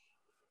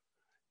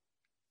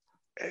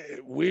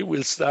 we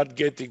will start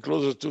getting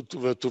closer to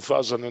the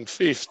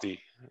 2050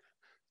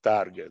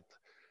 target.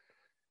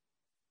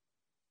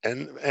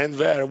 And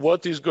there,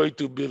 what is going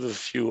to be the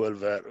fuel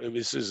there?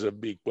 This is a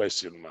big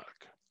question mark.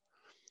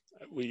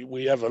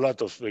 we have a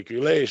lot of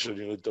speculation.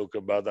 You talk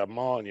about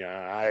ammonia,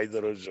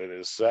 hydrogen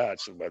as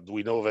such, but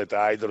we know that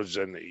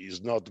hydrogen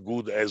is not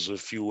good as a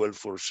fuel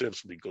for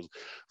ships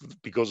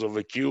because of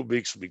the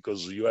cubics,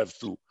 because you have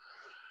to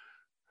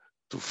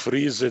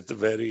freeze it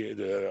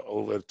very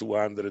over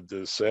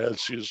 200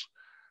 Celsius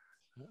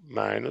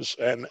minus,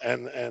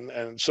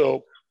 and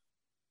so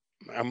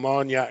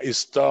ammonia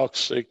is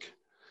toxic,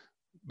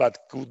 but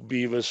could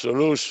be the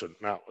solution.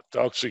 Now,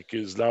 toxic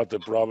is not a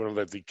problem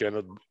that it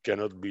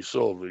cannot be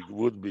solved. It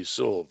would be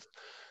solved.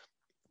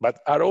 But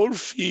are all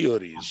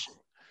theories,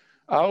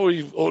 how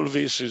all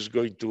this is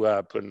going to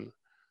happen?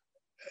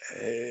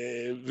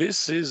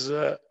 This is,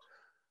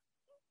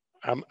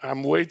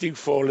 I'm waiting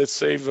for, let's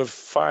say, the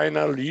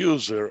final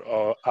user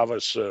of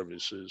our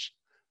services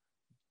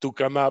to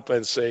come up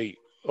and say,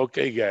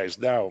 okay, guys,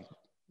 now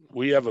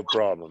we have a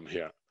problem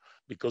here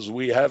because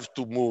we have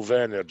to move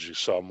energy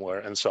somewhere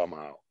and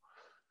somehow.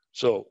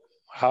 So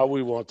how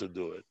we want to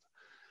do it?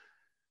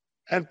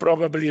 And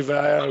probably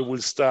there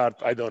will start,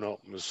 I don't know,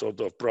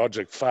 sort of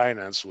project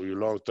finance with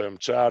long-term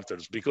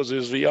charters, because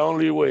it's the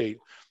only way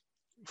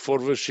for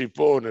the ship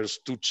owners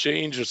to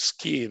change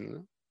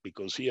skin,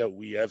 because here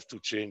we have to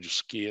change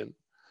skin,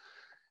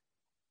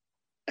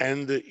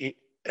 and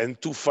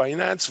to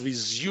finance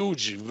this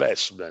huge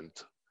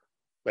investment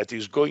that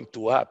is going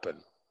to happen.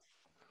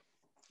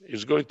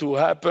 It's going to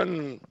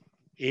happen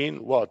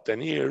in what,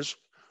 10 years,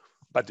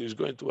 but it's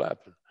going to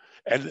happen.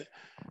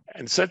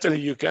 And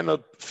certainly you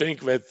cannot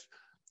think that,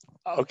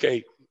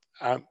 okay,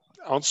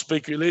 on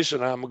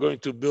speculation, I'm going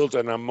to build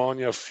an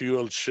ammonia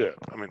fuel ship.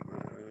 I mean,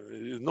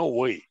 no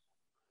way.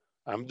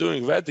 I'm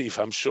doing that if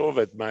I'm sure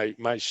that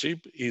my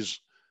ship is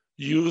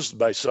used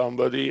by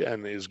somebody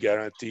and is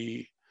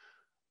guaranteed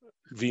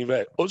the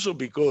investment. Also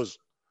because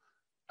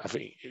I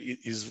think it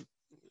is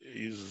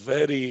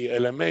very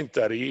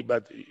elementary,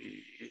 but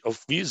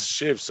of these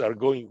ships are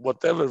going,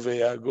 whatever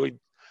they are going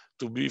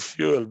to be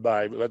fueled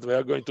by, but they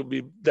are going to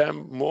be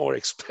damn more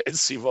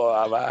expensive than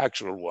our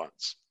actual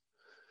ones.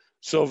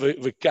 So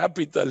the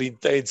capital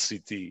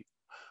intensity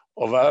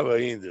of our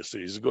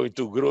industry is going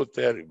to grow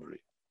terribly.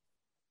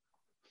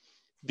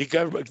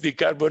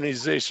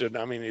 Decarbonization,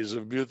 I mean, is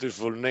a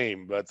beautiful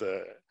name, but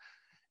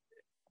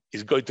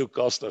it's going to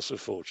cost us a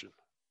fortune.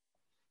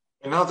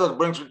 And now that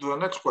brings me to the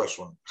next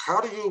question.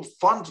 How do you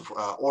fund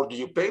or do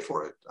you pay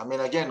for it? I mean,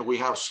 again, we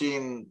have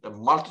seen a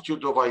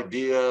multitude of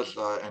ideas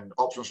and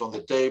options on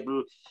the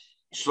table.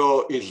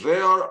 So is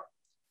there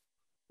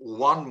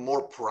one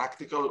more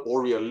practical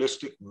or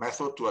realistic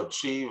method to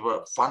achieve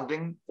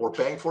funding or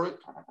paying for it?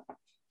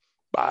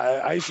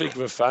 I think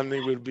the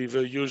funding will be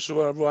the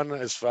usual one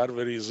as far as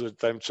there is a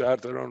time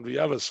charter on the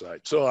other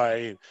side. So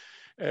I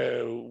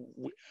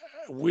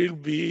will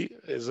be,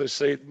 as I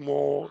said,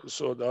 more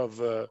sort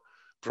of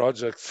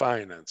project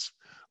finance.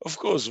 Of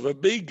course, the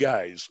big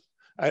guys,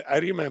 I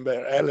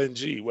remember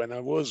LNG when I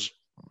was,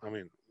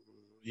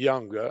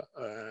 younger,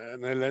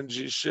 an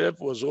LNG ship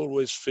was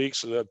always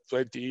fixed at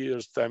 20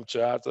 years time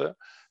charter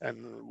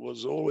and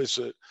was always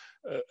a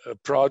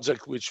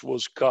project which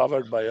was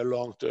covered by a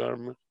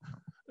long-term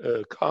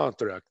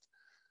contract.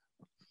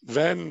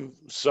 Then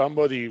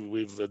somebody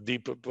with a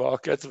deeper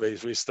pocket,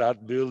 they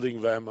start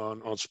building them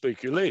on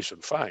speculation,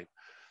 fine.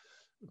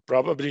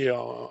 Probably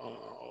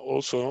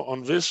also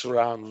on this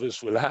round,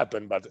 this will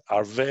happen, but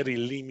are very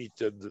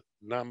limited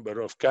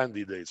number of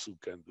candidates who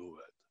can do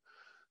it.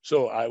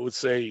 So I would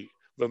say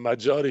the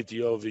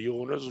majority of the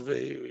owners,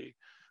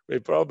 they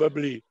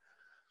probably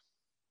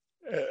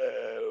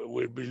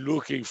will be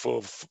looking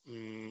for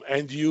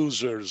end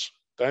users,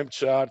 time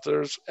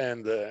charters,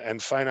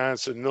 and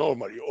financing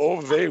normally.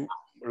 Or a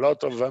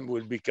lot of them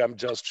will become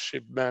just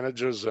ship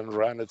managers and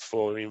run it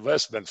for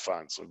investment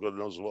funds, or God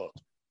knows what.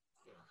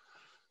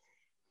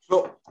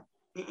 So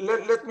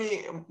let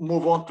me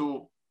move on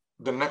to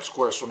the next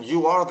question.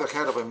 You are the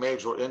head of a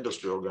major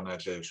industry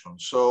organization.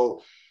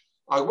 So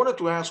I wanted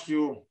to ask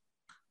you,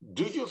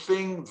 do you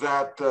think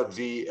that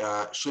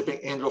the shipping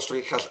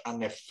industry has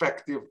an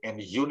effective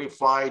and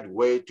unified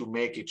way to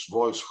make its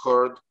voice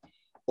heard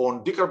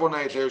on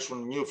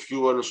decarbonization, new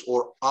fuels,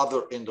 or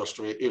other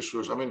industry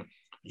issues? I mean,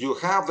 you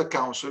have the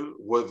council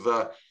with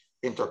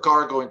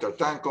Intercargo,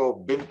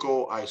 Intertanko,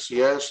 BIMCO,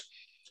 ICS,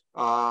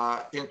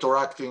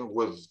 interacting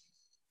with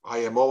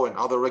IMO and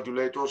other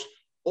regulators.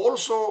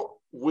 Also,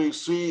 we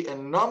see a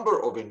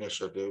number of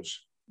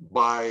initiatives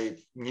by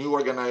new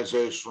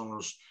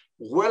organizations,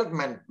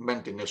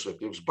 well-meant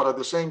initiatives, but at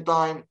the same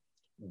time,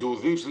 do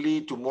these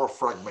lead to more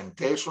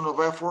fragmentation of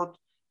effort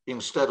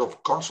instead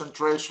of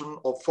concentration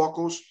of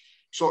focus?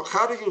 So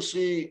how do you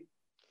see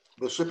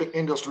the shipping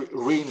industry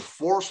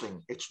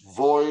reinforcing its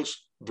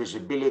voice,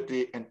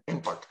 visibility, and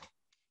impact?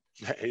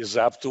 It's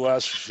up to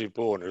us ship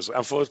owners.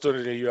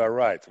 Unfortunately, you are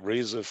right. There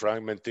is a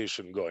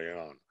fragmentation going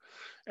on.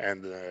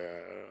 And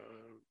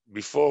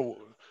before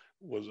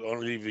was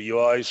only the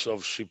voice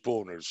of ship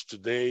owners.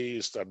 Today,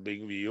 it starts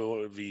being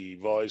the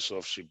voice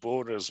of ship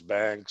owners,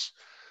 banks,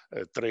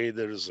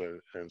 traders,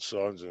 and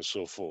so on and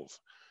so forth.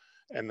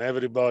 And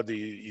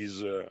everybody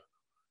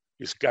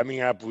is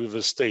coming up with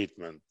a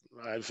statement.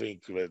 I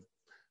think that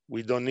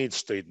we don't need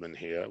statement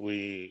here.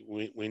 We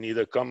need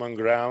a common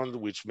ground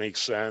which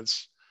makes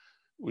sense,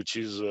 which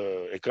is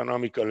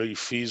economically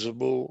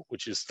feasible,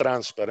 which is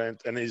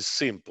transparent, and is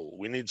simple.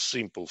 We need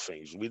simple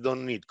things. We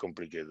don't need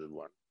complicated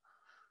ones.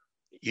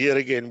 Here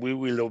again, we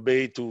will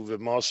obey to the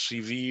most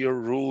severe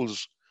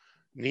rules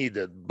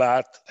needed,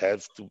 but there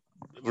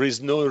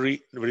is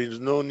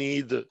no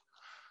need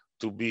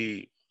to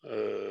be.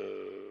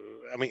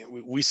 I mean,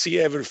 we see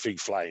everything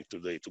flying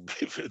today,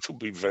 to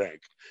be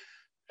frank,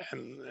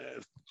 and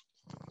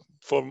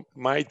for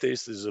my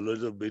taste is a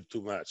little bit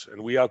too much,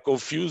 and we are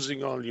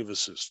confusing only the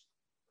system.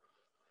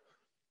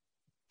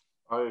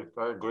 I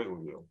agree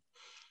with you.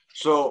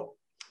 So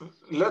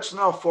let's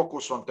now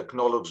focus on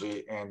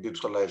technology and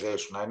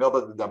digitalization. I know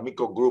that the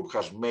D'Amico Group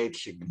has made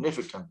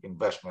significant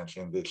investments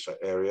in this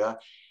area.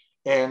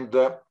 And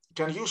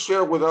can you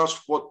share with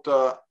us what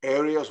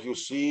areas you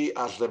see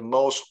as the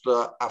most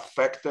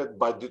affected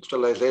by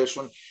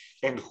digitalization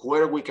and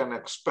where we can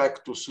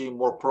expect to see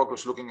more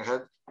progress looking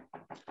ahead?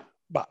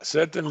 But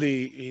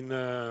certainly in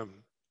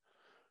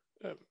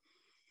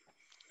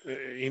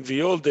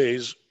the old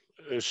days,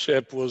 a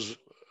ship was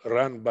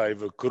run by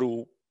the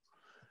crew.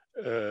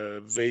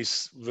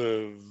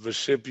 The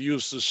ship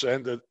used to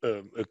send a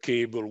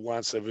cable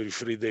once every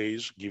 3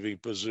 days, giving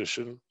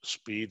position,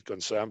 speed,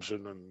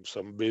 consumption, and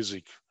some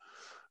basic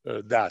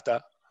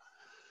data.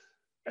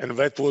 And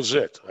that was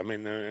it. I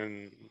mean,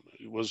 and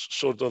it was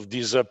sort of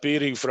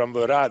disappearing from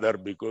the radar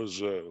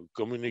because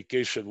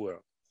communication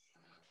were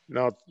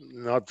not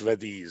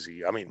that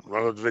easy. I mean,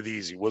 not that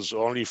easy. It was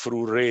only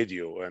through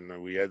radio,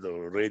 and we had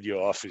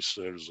radio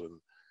officers. And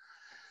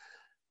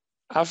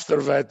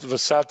after that, the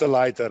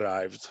satellite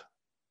arrived,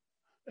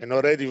 and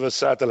already the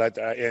satellite.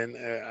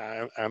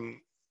 I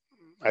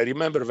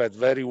remember that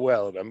very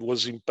well. I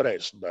was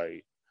impressed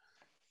by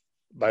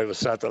the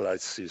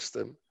satellite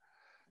system.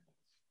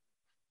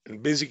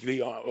 And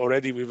basically,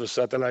 already with the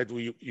satellite,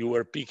 you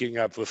were picking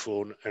up the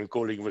phone and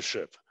calling the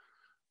ship.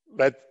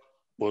 That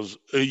was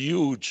a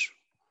huge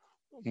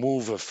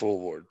move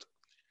forward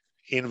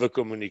in the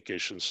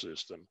communication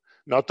system.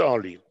 Not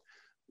only,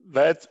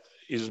 that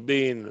is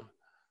being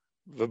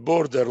the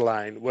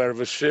borderline where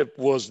the ship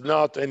was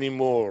not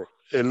anymore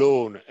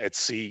alone at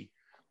sea,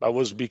 but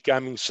was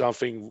becoming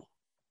something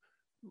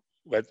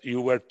that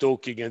you were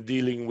talking and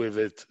dealing with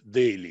it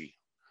daily.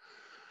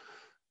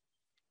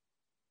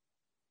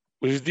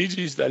 With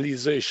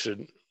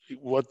digitalization,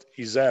 what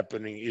is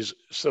happening is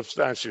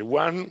substantial.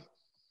 One,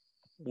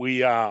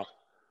 we are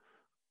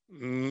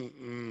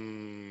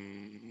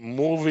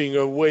moving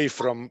away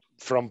from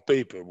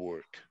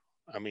paperwork.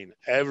 I mean,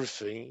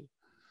 everything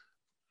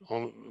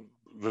on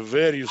the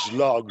various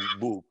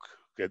logbook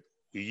that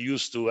we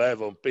used to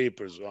have on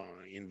papers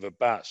in the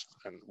past,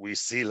 and we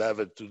still have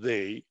it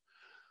today.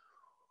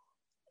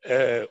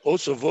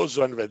 Also, those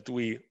ones that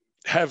we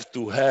have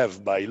to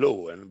have by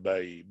law and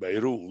by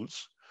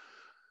rules,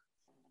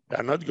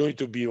 are not going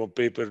to be on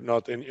paper,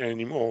 not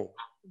anymore,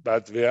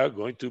 but they are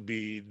going to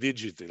be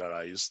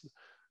digitalized.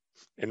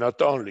 And not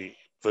only,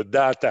 the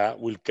data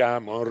will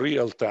come on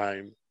real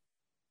time,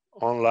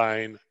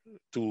 online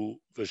to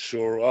the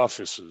shore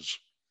offices.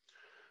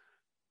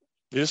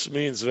 This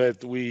means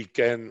that we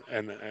can,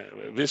 and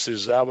this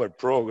is our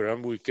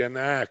program, we can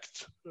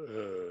act,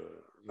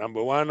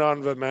 number one, on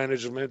the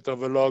management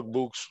of the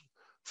logbooks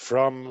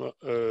from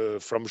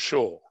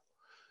shore.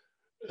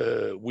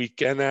 We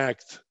can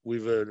act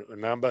with a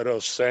number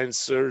of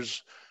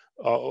sensors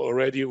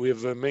already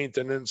with the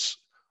maintenance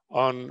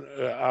on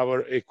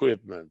our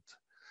equipment.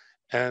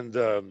 And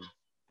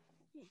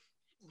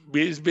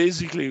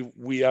basically,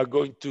 we are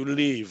going to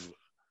leave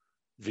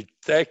the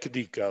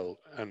technical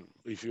and,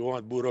 if you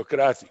want,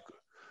 bureaucratic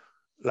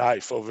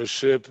life of a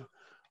ship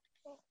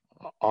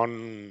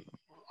on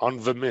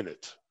the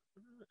minute.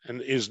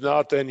 And it's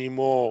not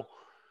anymore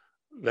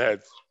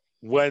that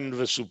when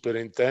the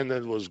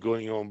superintendent was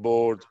going on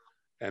board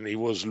and he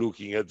was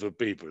looking at the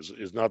papers.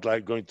 It's not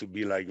going to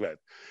be like that.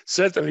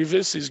 Certainly,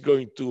 this is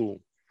going to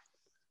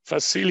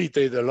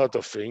facilitate a lot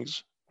of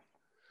things,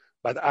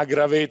 but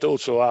aggravate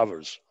also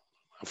others.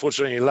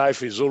 Unfortunately,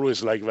 life is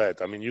always like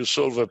that. I mean, you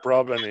solve a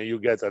problem and you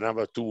get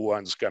another 2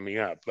 ones coming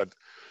up. But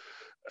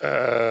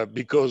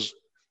because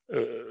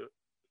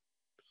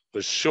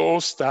the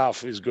shore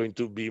staff is going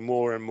to be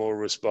more and more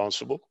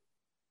responsible,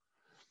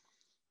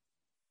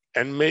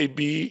 and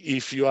maybe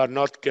if you are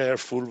not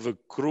careful, the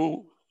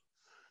crew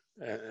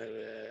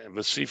and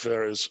the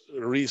seafarers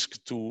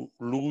risk to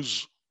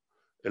lose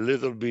a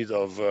little bit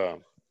of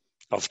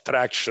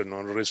traction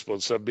on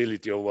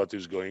responsibility of what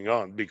is going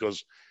on,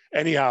 because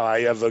anyhow,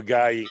 I have a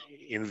guy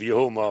in the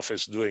home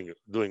office doing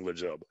the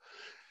job.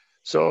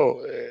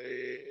 So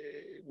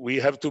we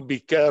have to be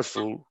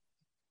careful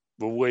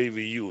the way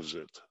we use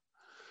it.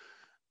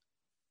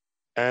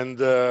 And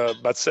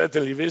but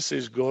certainly this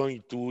is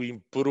going to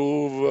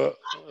improve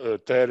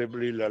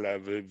terribly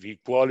the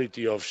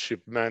quality of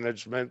ship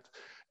management,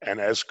 and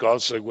as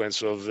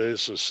consequence of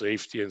this, the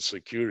safety and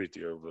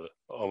security of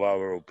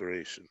our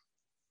operation.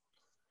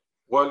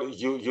 Well,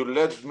 you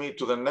led me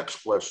to the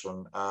next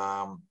question.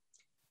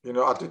 You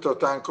know, at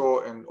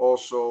Intertanko and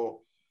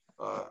also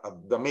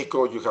at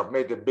D'Amico, you have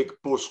made a big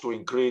push to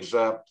increase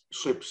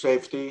ship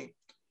safety,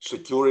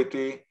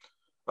 security.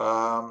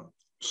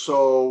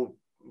 So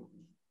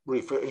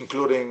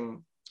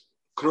including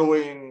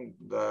crewing,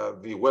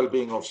 the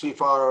well-being of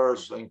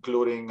seafarers,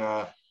 including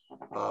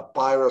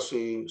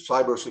piracy,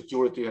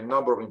 cybersecurity, a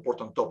number of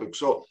important topics.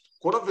 So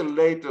what are the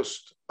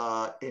latest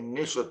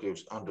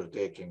initiatives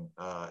undertaken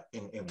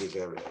in these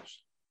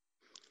areas?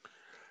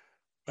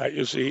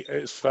 You see,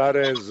 as far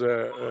as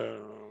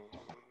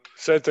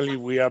certainly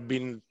we have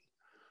been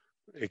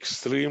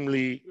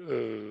extremely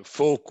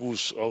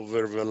focused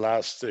over the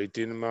last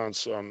 18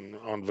 months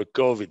on the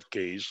COVID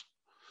case,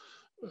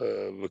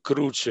 the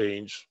crew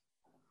change.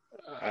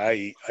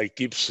 I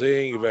keep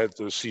saying that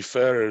the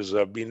seafarers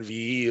have been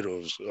the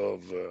heroes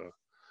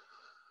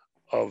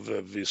of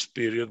this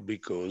period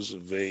because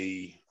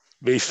they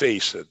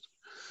face it.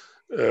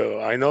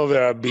 I know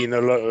there have been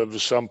a lot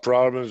of some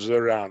problems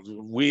around.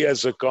 We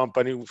as a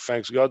company,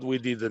 thanks God, we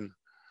didn't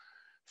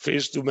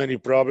face too many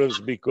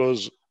problems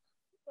because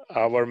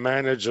our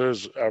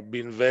managers have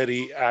been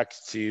very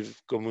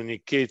active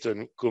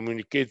communicating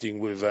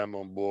with them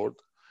on board,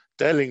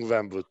 telling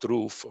them the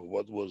truth of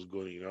what was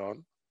going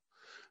on,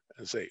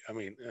 and say, I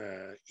mean,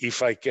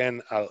 if I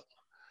can, I'll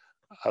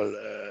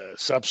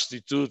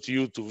substitute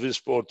you to this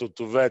port or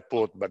to that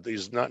port, but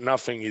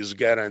nothing is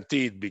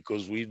guaranteed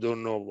because we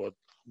don't know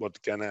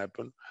what can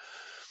happen.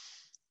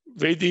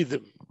 They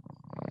did,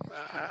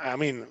 I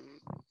mean,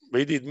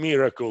 they did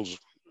miracles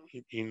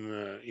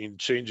in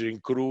changing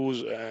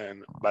crews,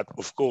 but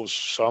of course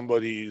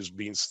somebody has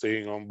been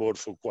staying on board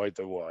for quite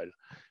a while,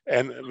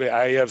 and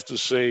I have to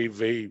say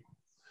they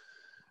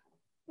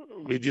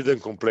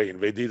didn't complain.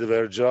 They did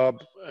their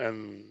job,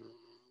 and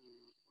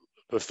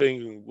the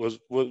thing was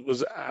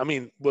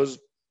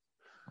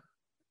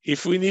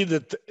if we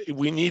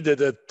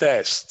needed a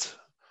test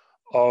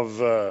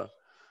of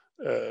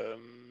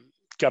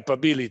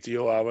capability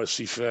of our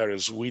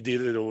seafarers, we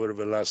did it over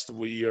the last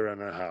year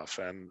and a half,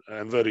 and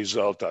the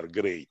results are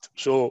great.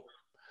 So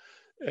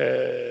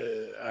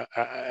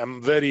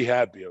I'm very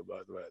happy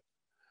about that.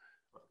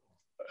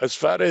 As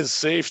far as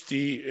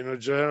safety on a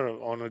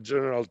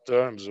general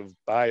terms of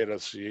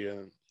piracy,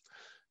 and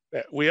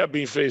we have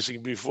been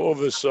facing before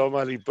the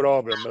Somali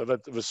problem,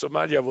 that the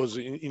Somalia was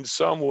in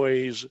some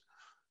ways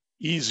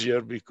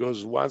easier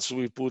because once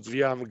we put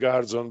the armed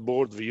guards on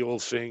board, the whole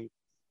thing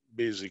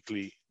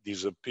basically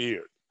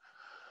disappeared.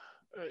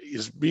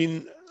 It's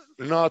been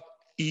not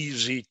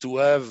easy to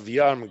have the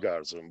armed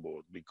guards on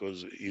board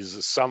because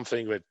it's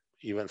something that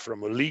even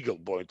from a legal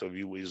point of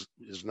view was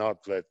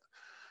not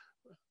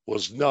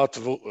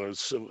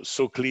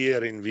so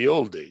clear in the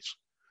old days.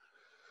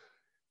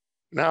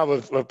 Now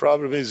the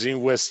problem is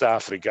in West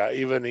Africa,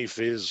 even if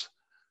it's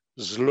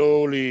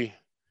slowly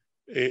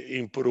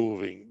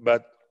improving.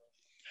 But,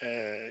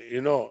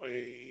 you know,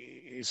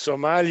 in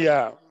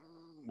Somalia,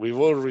 with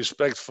all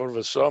respect for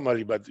the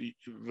Somali, but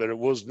there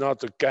was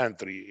not a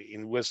country.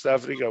 In West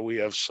Africa, we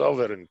have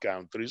sovereign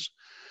countries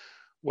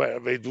where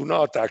they do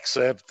not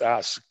accept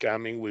us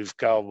coming with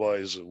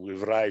cowboys,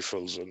 with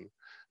rifles and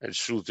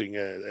shooting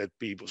at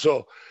people.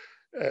 So,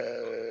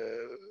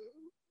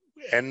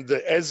 and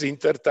as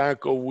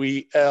Intertanko,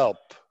 we help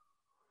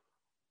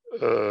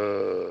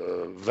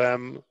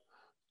them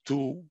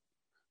to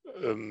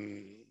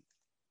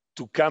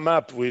come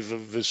up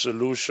with the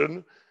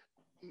solution.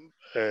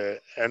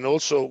 And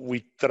also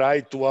we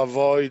try to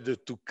avoid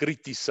to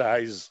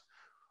criticize,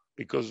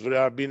 because there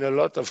have been a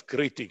lot of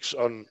critics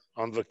on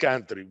the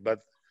country,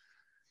 but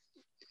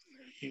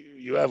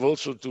you have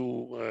also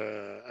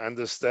to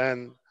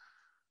understand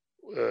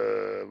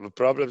the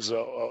problems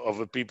of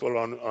the people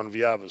on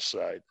the other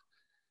side.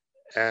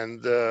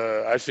 And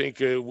I think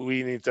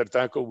we in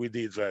Intertanko, we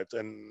did that,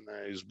 and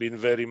it's been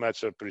very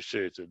much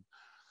appreciated,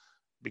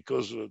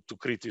 because to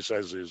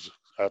criticize is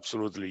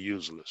absolutely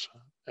useless.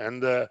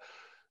 And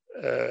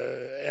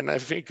I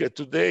think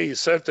today,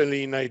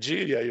 certainly in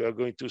Nigeria, you are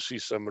going to see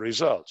some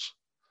results.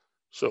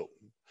 So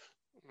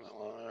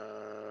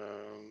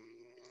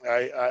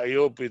I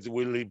hope it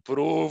will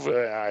improve.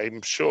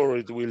 I'm sure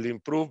it will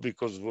improve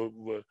because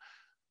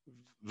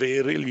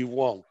they really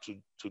want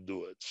to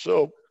do it.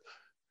 So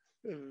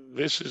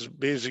this is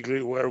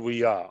basically where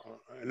we are.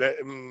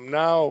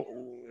 Now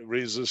there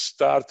is a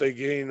start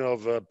again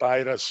of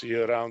piracy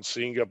around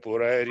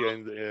Singapore area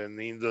and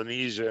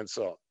Indonesia and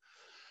so on.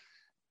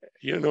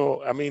 You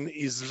know, I mean,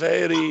 it's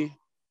very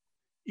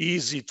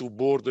easy to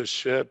board a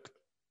ship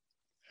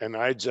and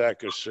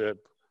hijack a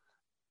ship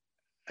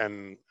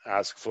and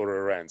ask for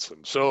a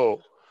ransom.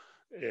 So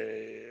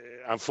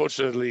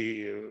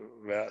unfortunately,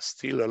 there are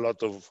still a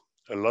lot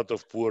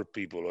of poor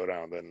people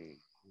around, and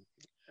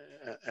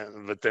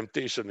the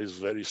temptation is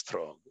very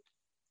strong.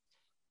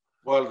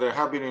 Well, there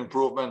have been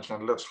improvements,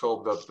 and let's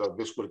hope that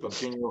this will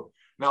continue.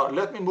 Now,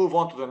 let me move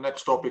on to the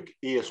next topic,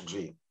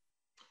 ESG.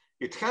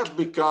 It has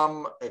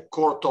become a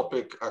core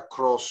topic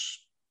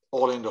across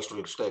all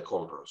industry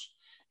stakeholders.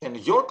 And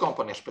your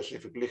company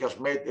specifically has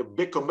made a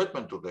big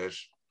commitment to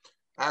this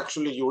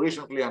actually you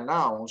recently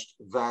announced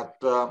that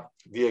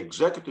the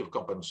executive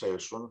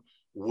compensation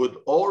would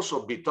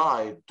also be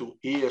tied to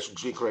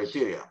ESG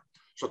criteria.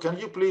 So can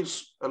you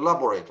please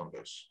elaborate on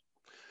this?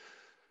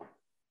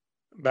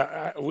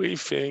 But we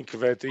think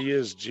that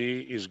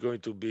ESG is going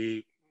to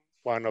be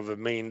one of the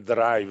main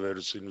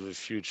drivers in the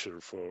future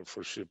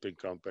for shipping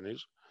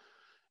companies,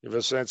 in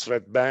the sense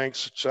that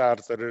banks,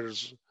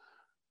 charterers,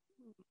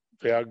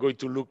 they are going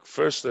to look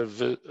first at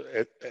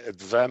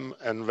them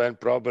and then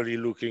probably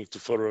looking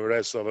for the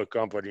rest of the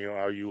company,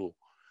 how you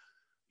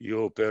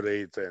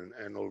operate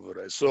and all the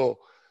rest. So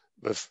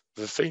the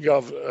thing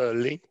of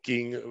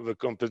linking the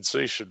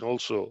compensation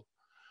also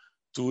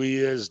to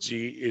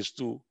ESG is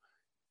to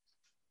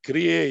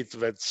create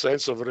that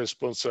sense of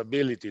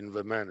responsibility in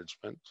the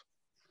management,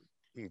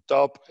 in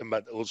top,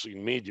 but also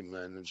in medium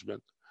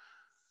management,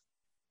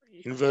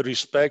 in the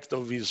respect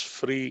of these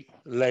three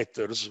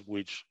letters,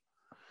 which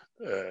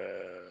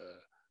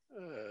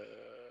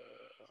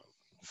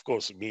of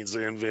course means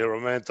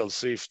environmental,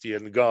 safety,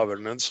 and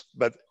governance,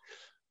 but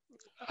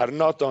are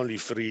not only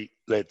three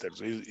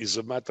letters. It's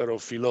a matter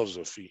of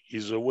philosophy,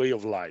 it's a way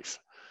of life.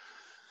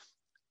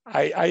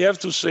 I have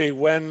to say,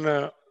 when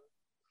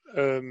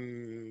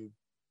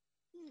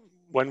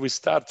we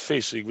start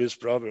facing this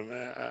problem,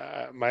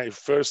 my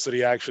first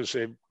reaction is,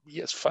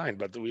 yes, fine,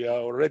 but we are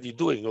already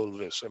doing all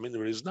this. I mean,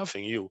 there is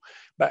nothing new.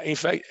 But in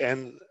fact,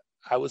 and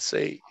I would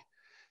say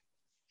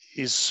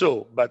is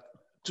so, but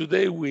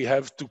today we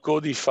have to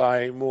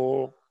codify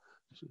more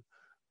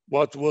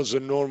what was a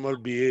normal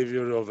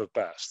behavior of the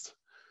past.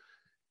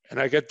 And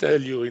I can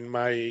tell you in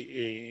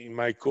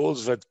my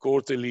calls that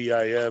quarterly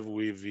I have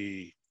with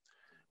the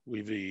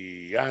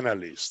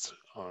analyst,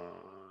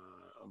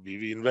 with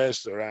the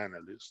investor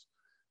analyst,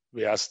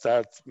 we are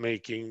start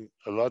making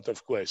a lot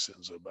of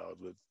questions about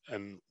it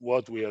and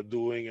what we are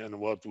doing and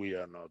what we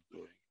are not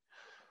doing.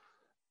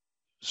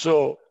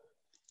 So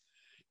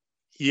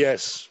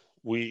yes,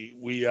 we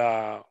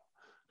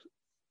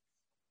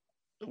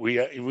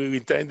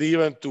intend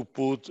even to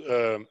put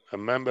a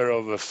member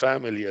of the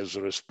family as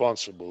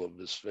responsible of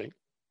this thing,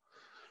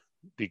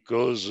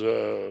 because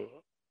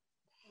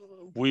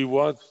we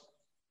want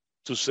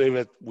to say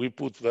that we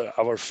put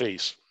our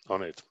face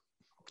on it.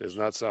 There's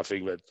not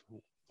something that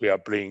we are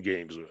playing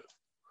games with.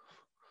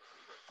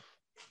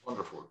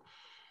 Wonderful.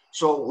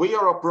 So we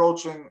are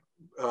approaching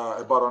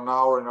about an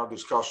hour in our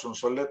discussion.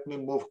 So let me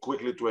move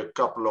quickly to a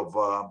couple of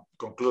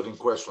concluding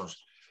questions.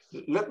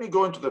 Let me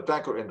go into the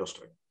tanker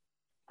industry.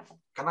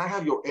 Can I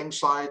have your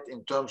insight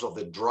in terms of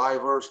the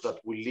drivers that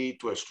will lead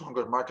to a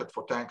stronger market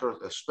for tankers,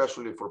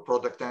 especially for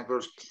product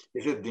tankers?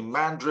 Is it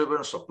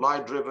demand-driven,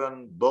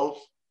 supply-driven, both?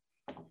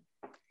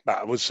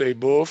 I would say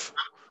both,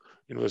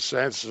 in the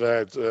sense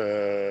that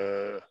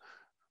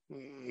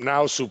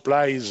now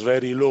supply is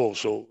very low,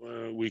 so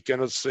we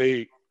cannot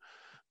say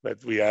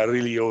that we are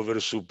really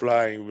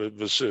oversupplying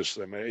the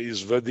system.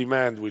 It's the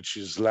demand which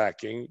is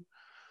lacking.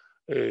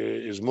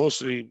 Is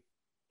mostly,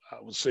 I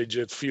would say,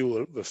 jet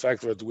fuel, the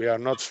fact that we are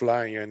not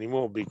flying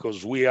anymore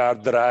because we are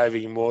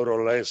driving more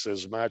or less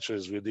as much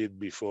as we did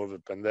before the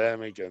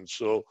pandemic. And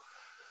so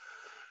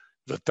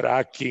the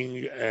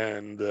tracking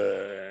and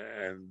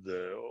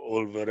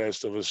all the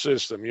rest of the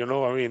system, you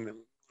know, I mean,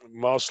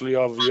 mostly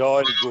of the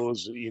oil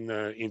goes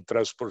in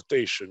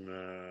transportation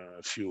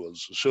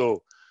fuels.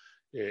 So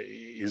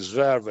it's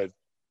there that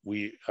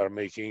we are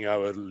making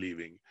our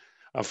living.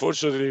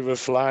 Unfortunately, the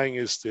flying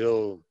is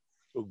still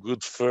a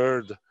good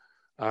third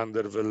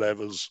under the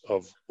levels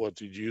of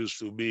what it used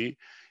to be.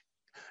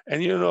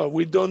 And, you know,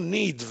 we don't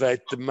need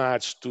that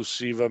much to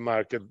see the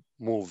market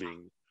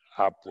moving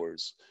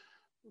upwards,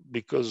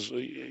 because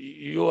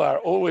you are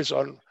always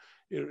on,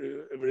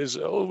 there is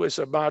always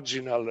a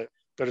marginal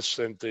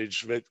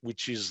percentage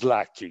which is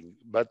lacking,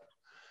 but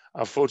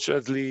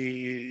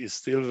unfortunately it's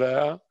still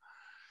there.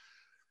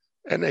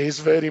 And it's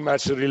very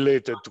much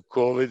related to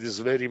COVID, it's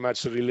very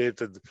much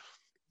related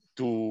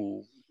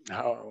to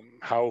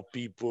how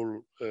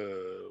people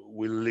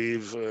will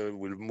live,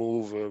 will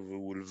move,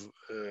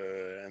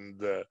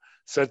 and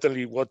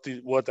certainly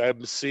what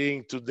I'm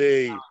seeing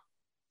today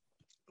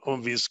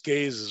on these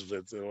cases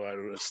that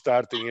are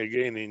starting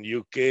again in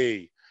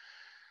UK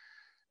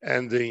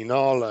and in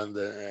Holland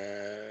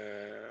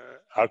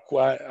I'm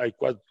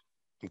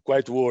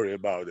quite worried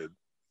about it.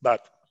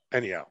 But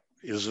anyhow,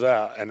 it's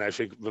there, and I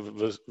think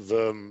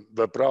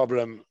the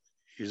problem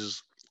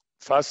is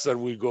faster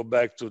we go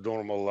back to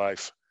normal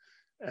life,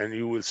 and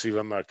you will see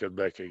the market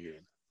back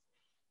again.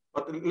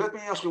 But let me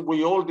ask you,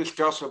 we all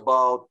discuss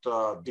about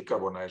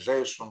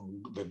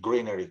decarbonization, the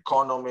greener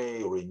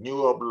economy,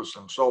 renewables,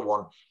 and so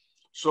on.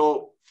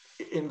 So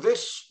in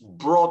this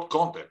broad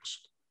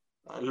context,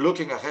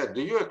 looking ahead,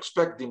 do you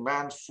expect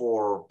demand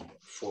for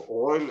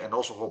oil and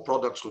also for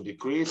products to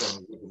decrease?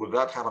 And will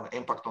that have an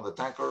impact on the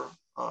tanker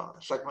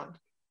segment?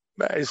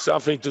 It's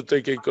something to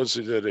take in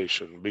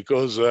consideration,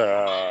 because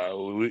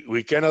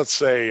we cannot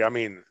say, I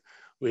mean,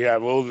 we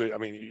have all the, I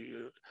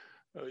mean,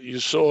 you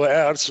saw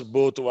Hertz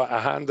bought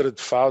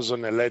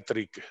 100,000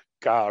 electric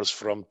cars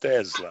from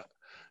Tesla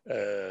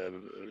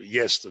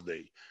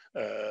yesterday.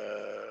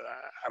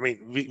 I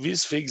mean,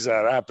 these things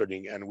are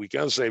happening, and we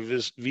can say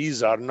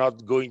these are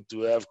not going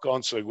to have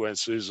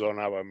consequences on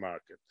our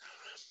market.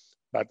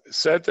 But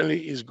certainly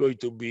it's going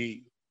to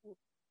be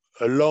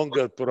a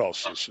longer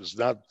process. It's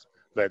not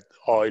that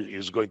oil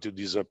is going to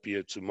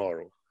disappear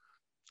tomorrow.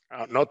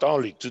 Not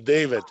only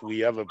today that we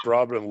have a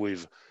problem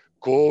with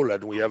coal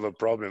and we have a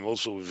problem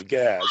also with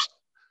gas,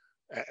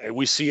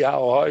 we see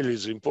how oil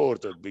is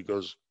important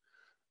because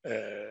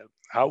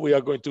how we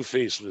are going to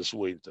face this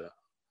winter.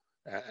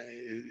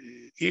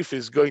 If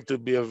it's going to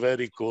be a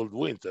very cold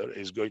winter,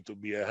 it's going to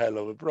be a hell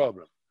of a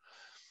problem.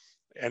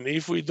 And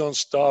if we don't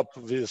stop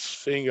this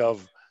thing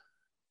of,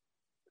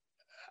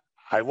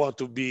 I want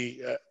to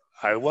be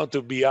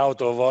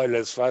out of oil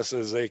as fast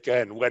as I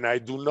can, when I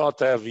do not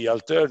have the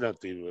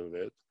alternative of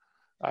it,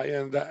 I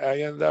end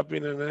up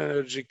in an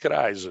energy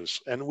crisis.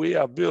 And we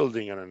are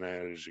building an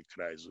energy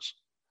crisis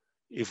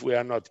if we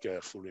are not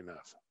careful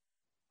enough.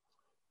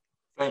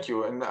 Thank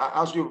you. And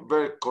as you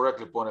very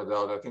correctly pointed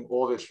out, I think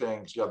all these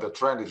things, yeah, the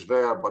trend is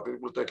there, but it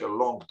will take a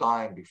long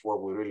time before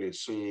we really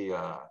see,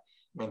 I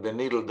mean, the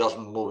needle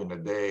doesn't move in a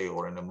day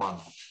or in a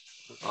month.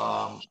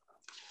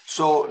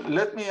 So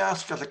let me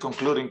ask as a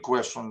concluding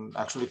question,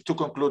 actually two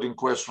concluding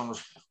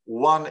questions.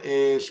 One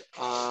is,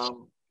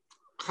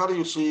 how do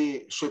you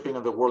see shipping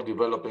in the world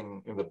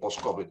developing in the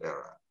post-COVID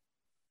era?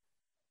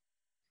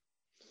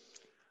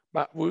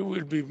 But we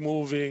will be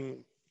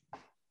moving,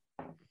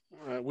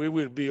 we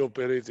will be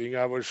operating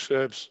our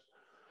ships,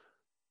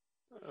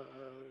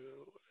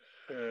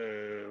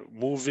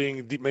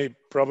 moving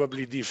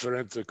probably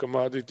different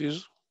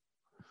commodities.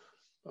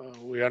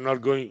 We are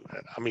not going,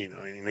 I mean,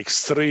 in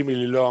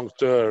extremely long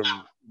term,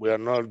 we are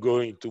not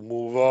going to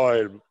move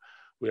oil.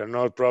 We are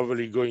not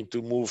probably going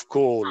to move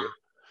coal,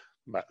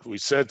 but we're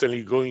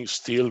certainly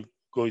still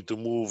going to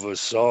move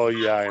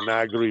soya and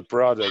agri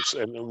products.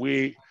 And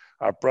we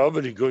are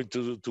probably going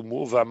to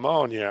move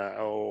ammonia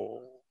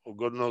or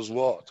God knows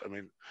what. I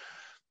mean,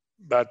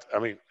 but I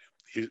mean,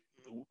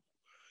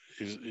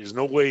 there's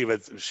no way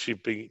that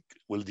shipping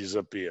will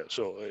disappear.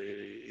 So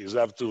it's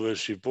up to the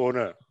ship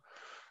owner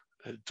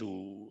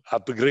to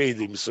upgrade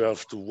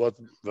himself to what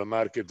the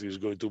market is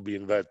going to be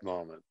in that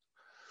moment.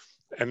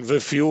 And the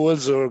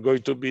fuels are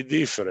going to be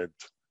different.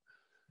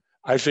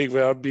 I think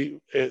there will be,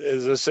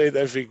 as I said,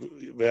 I think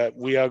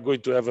we are going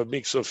to have a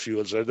mix of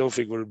fuels. I don't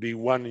think there will be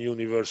one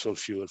universal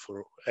fuel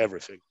for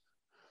everything.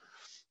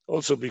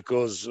 Also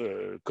because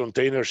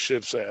container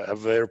ships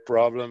have their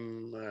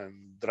problem,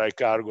 and dry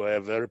cargo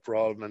have their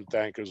problem, and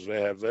tankers,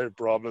 they have their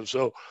problem.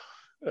 So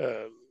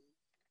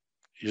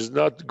it's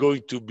not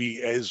going to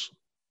be as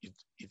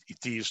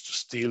it is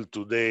still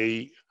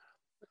today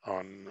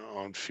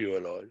on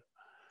fuel oil.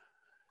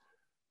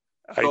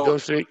 I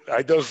don't think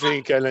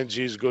LNG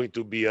is going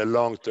to be a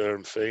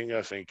long-term thing.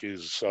 I think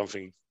is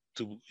something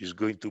is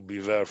going to be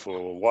there for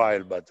a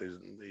while, but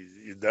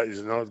that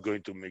is not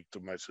going to make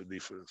too much a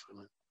difference. I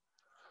mean.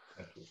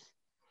 Thank you.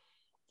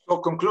 So,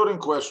 concluding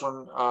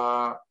question: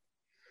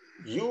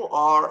 you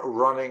are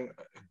running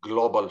a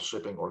global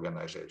shipping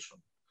organization.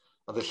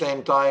 At the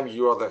same time,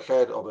 you are the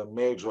head of a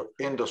major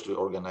industry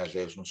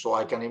organization. So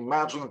I can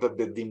imagine that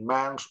the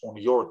demands on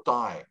your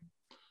time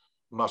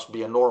must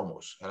be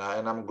enormous.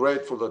 And I'm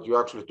grateful that you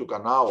actually took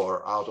an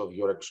hour out of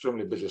your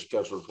extremely busy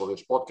schedule for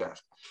this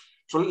podcast.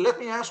 So let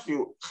me ask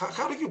you,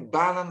 how do you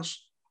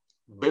balance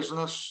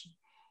business,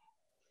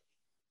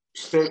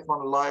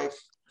 state-run life,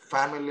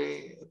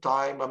 family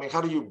time? I mean,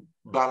 how do you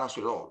balance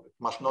it all? It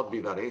must not be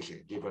that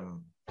easy,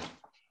 given...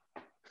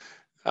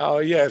 Oh,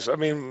 yes. I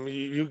mean,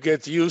 you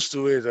get used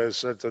to it at a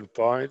certain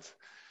point.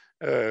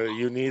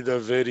 You need a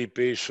very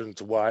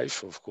patient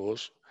wife, of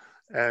course.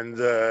 And,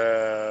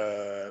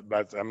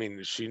 but I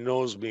mean, she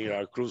knows me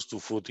close to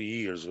 40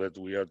 years that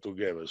we are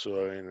together.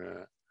 So, I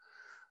mean,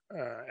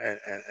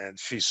 and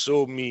she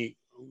saw me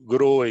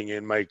growing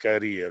in my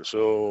career.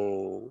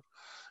 So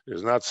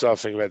it's not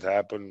something that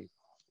happened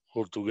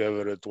all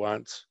together at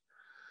once.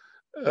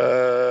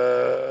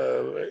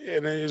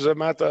 And it's a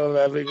matter of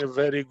having a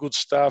very good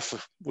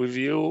staff with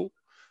you,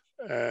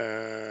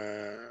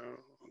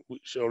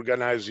 which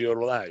organize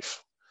your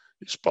life.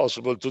 It's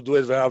possible to do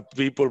it. There are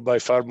people by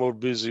far more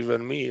busy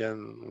than me,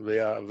 and they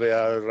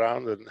are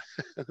around and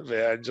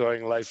they are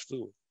enjoying life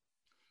too.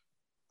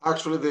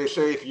 Actually, they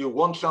say if you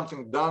want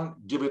something done,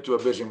 give it to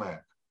a busy man.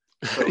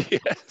 So,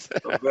 yes.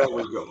 So there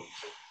we go.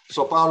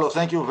 So Paolo,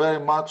 thank you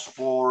very much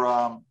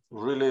for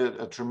really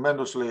a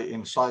tremendously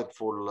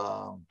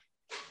insightful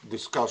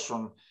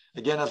discussion.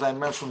 Again, as I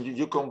mentioned,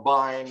 you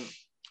combine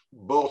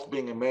both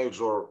being a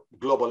major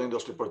global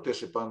industry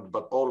participant,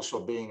 but also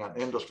being an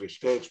industry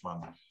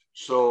statesman.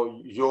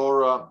 So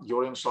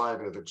your insight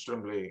is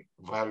extremely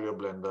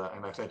valuable, and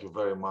I thank you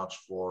very much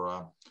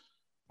for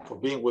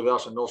being with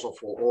us, and also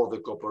for all the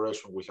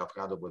cooperation we have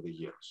had over the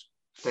years.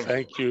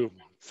 Thank you.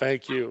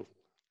 Thank you.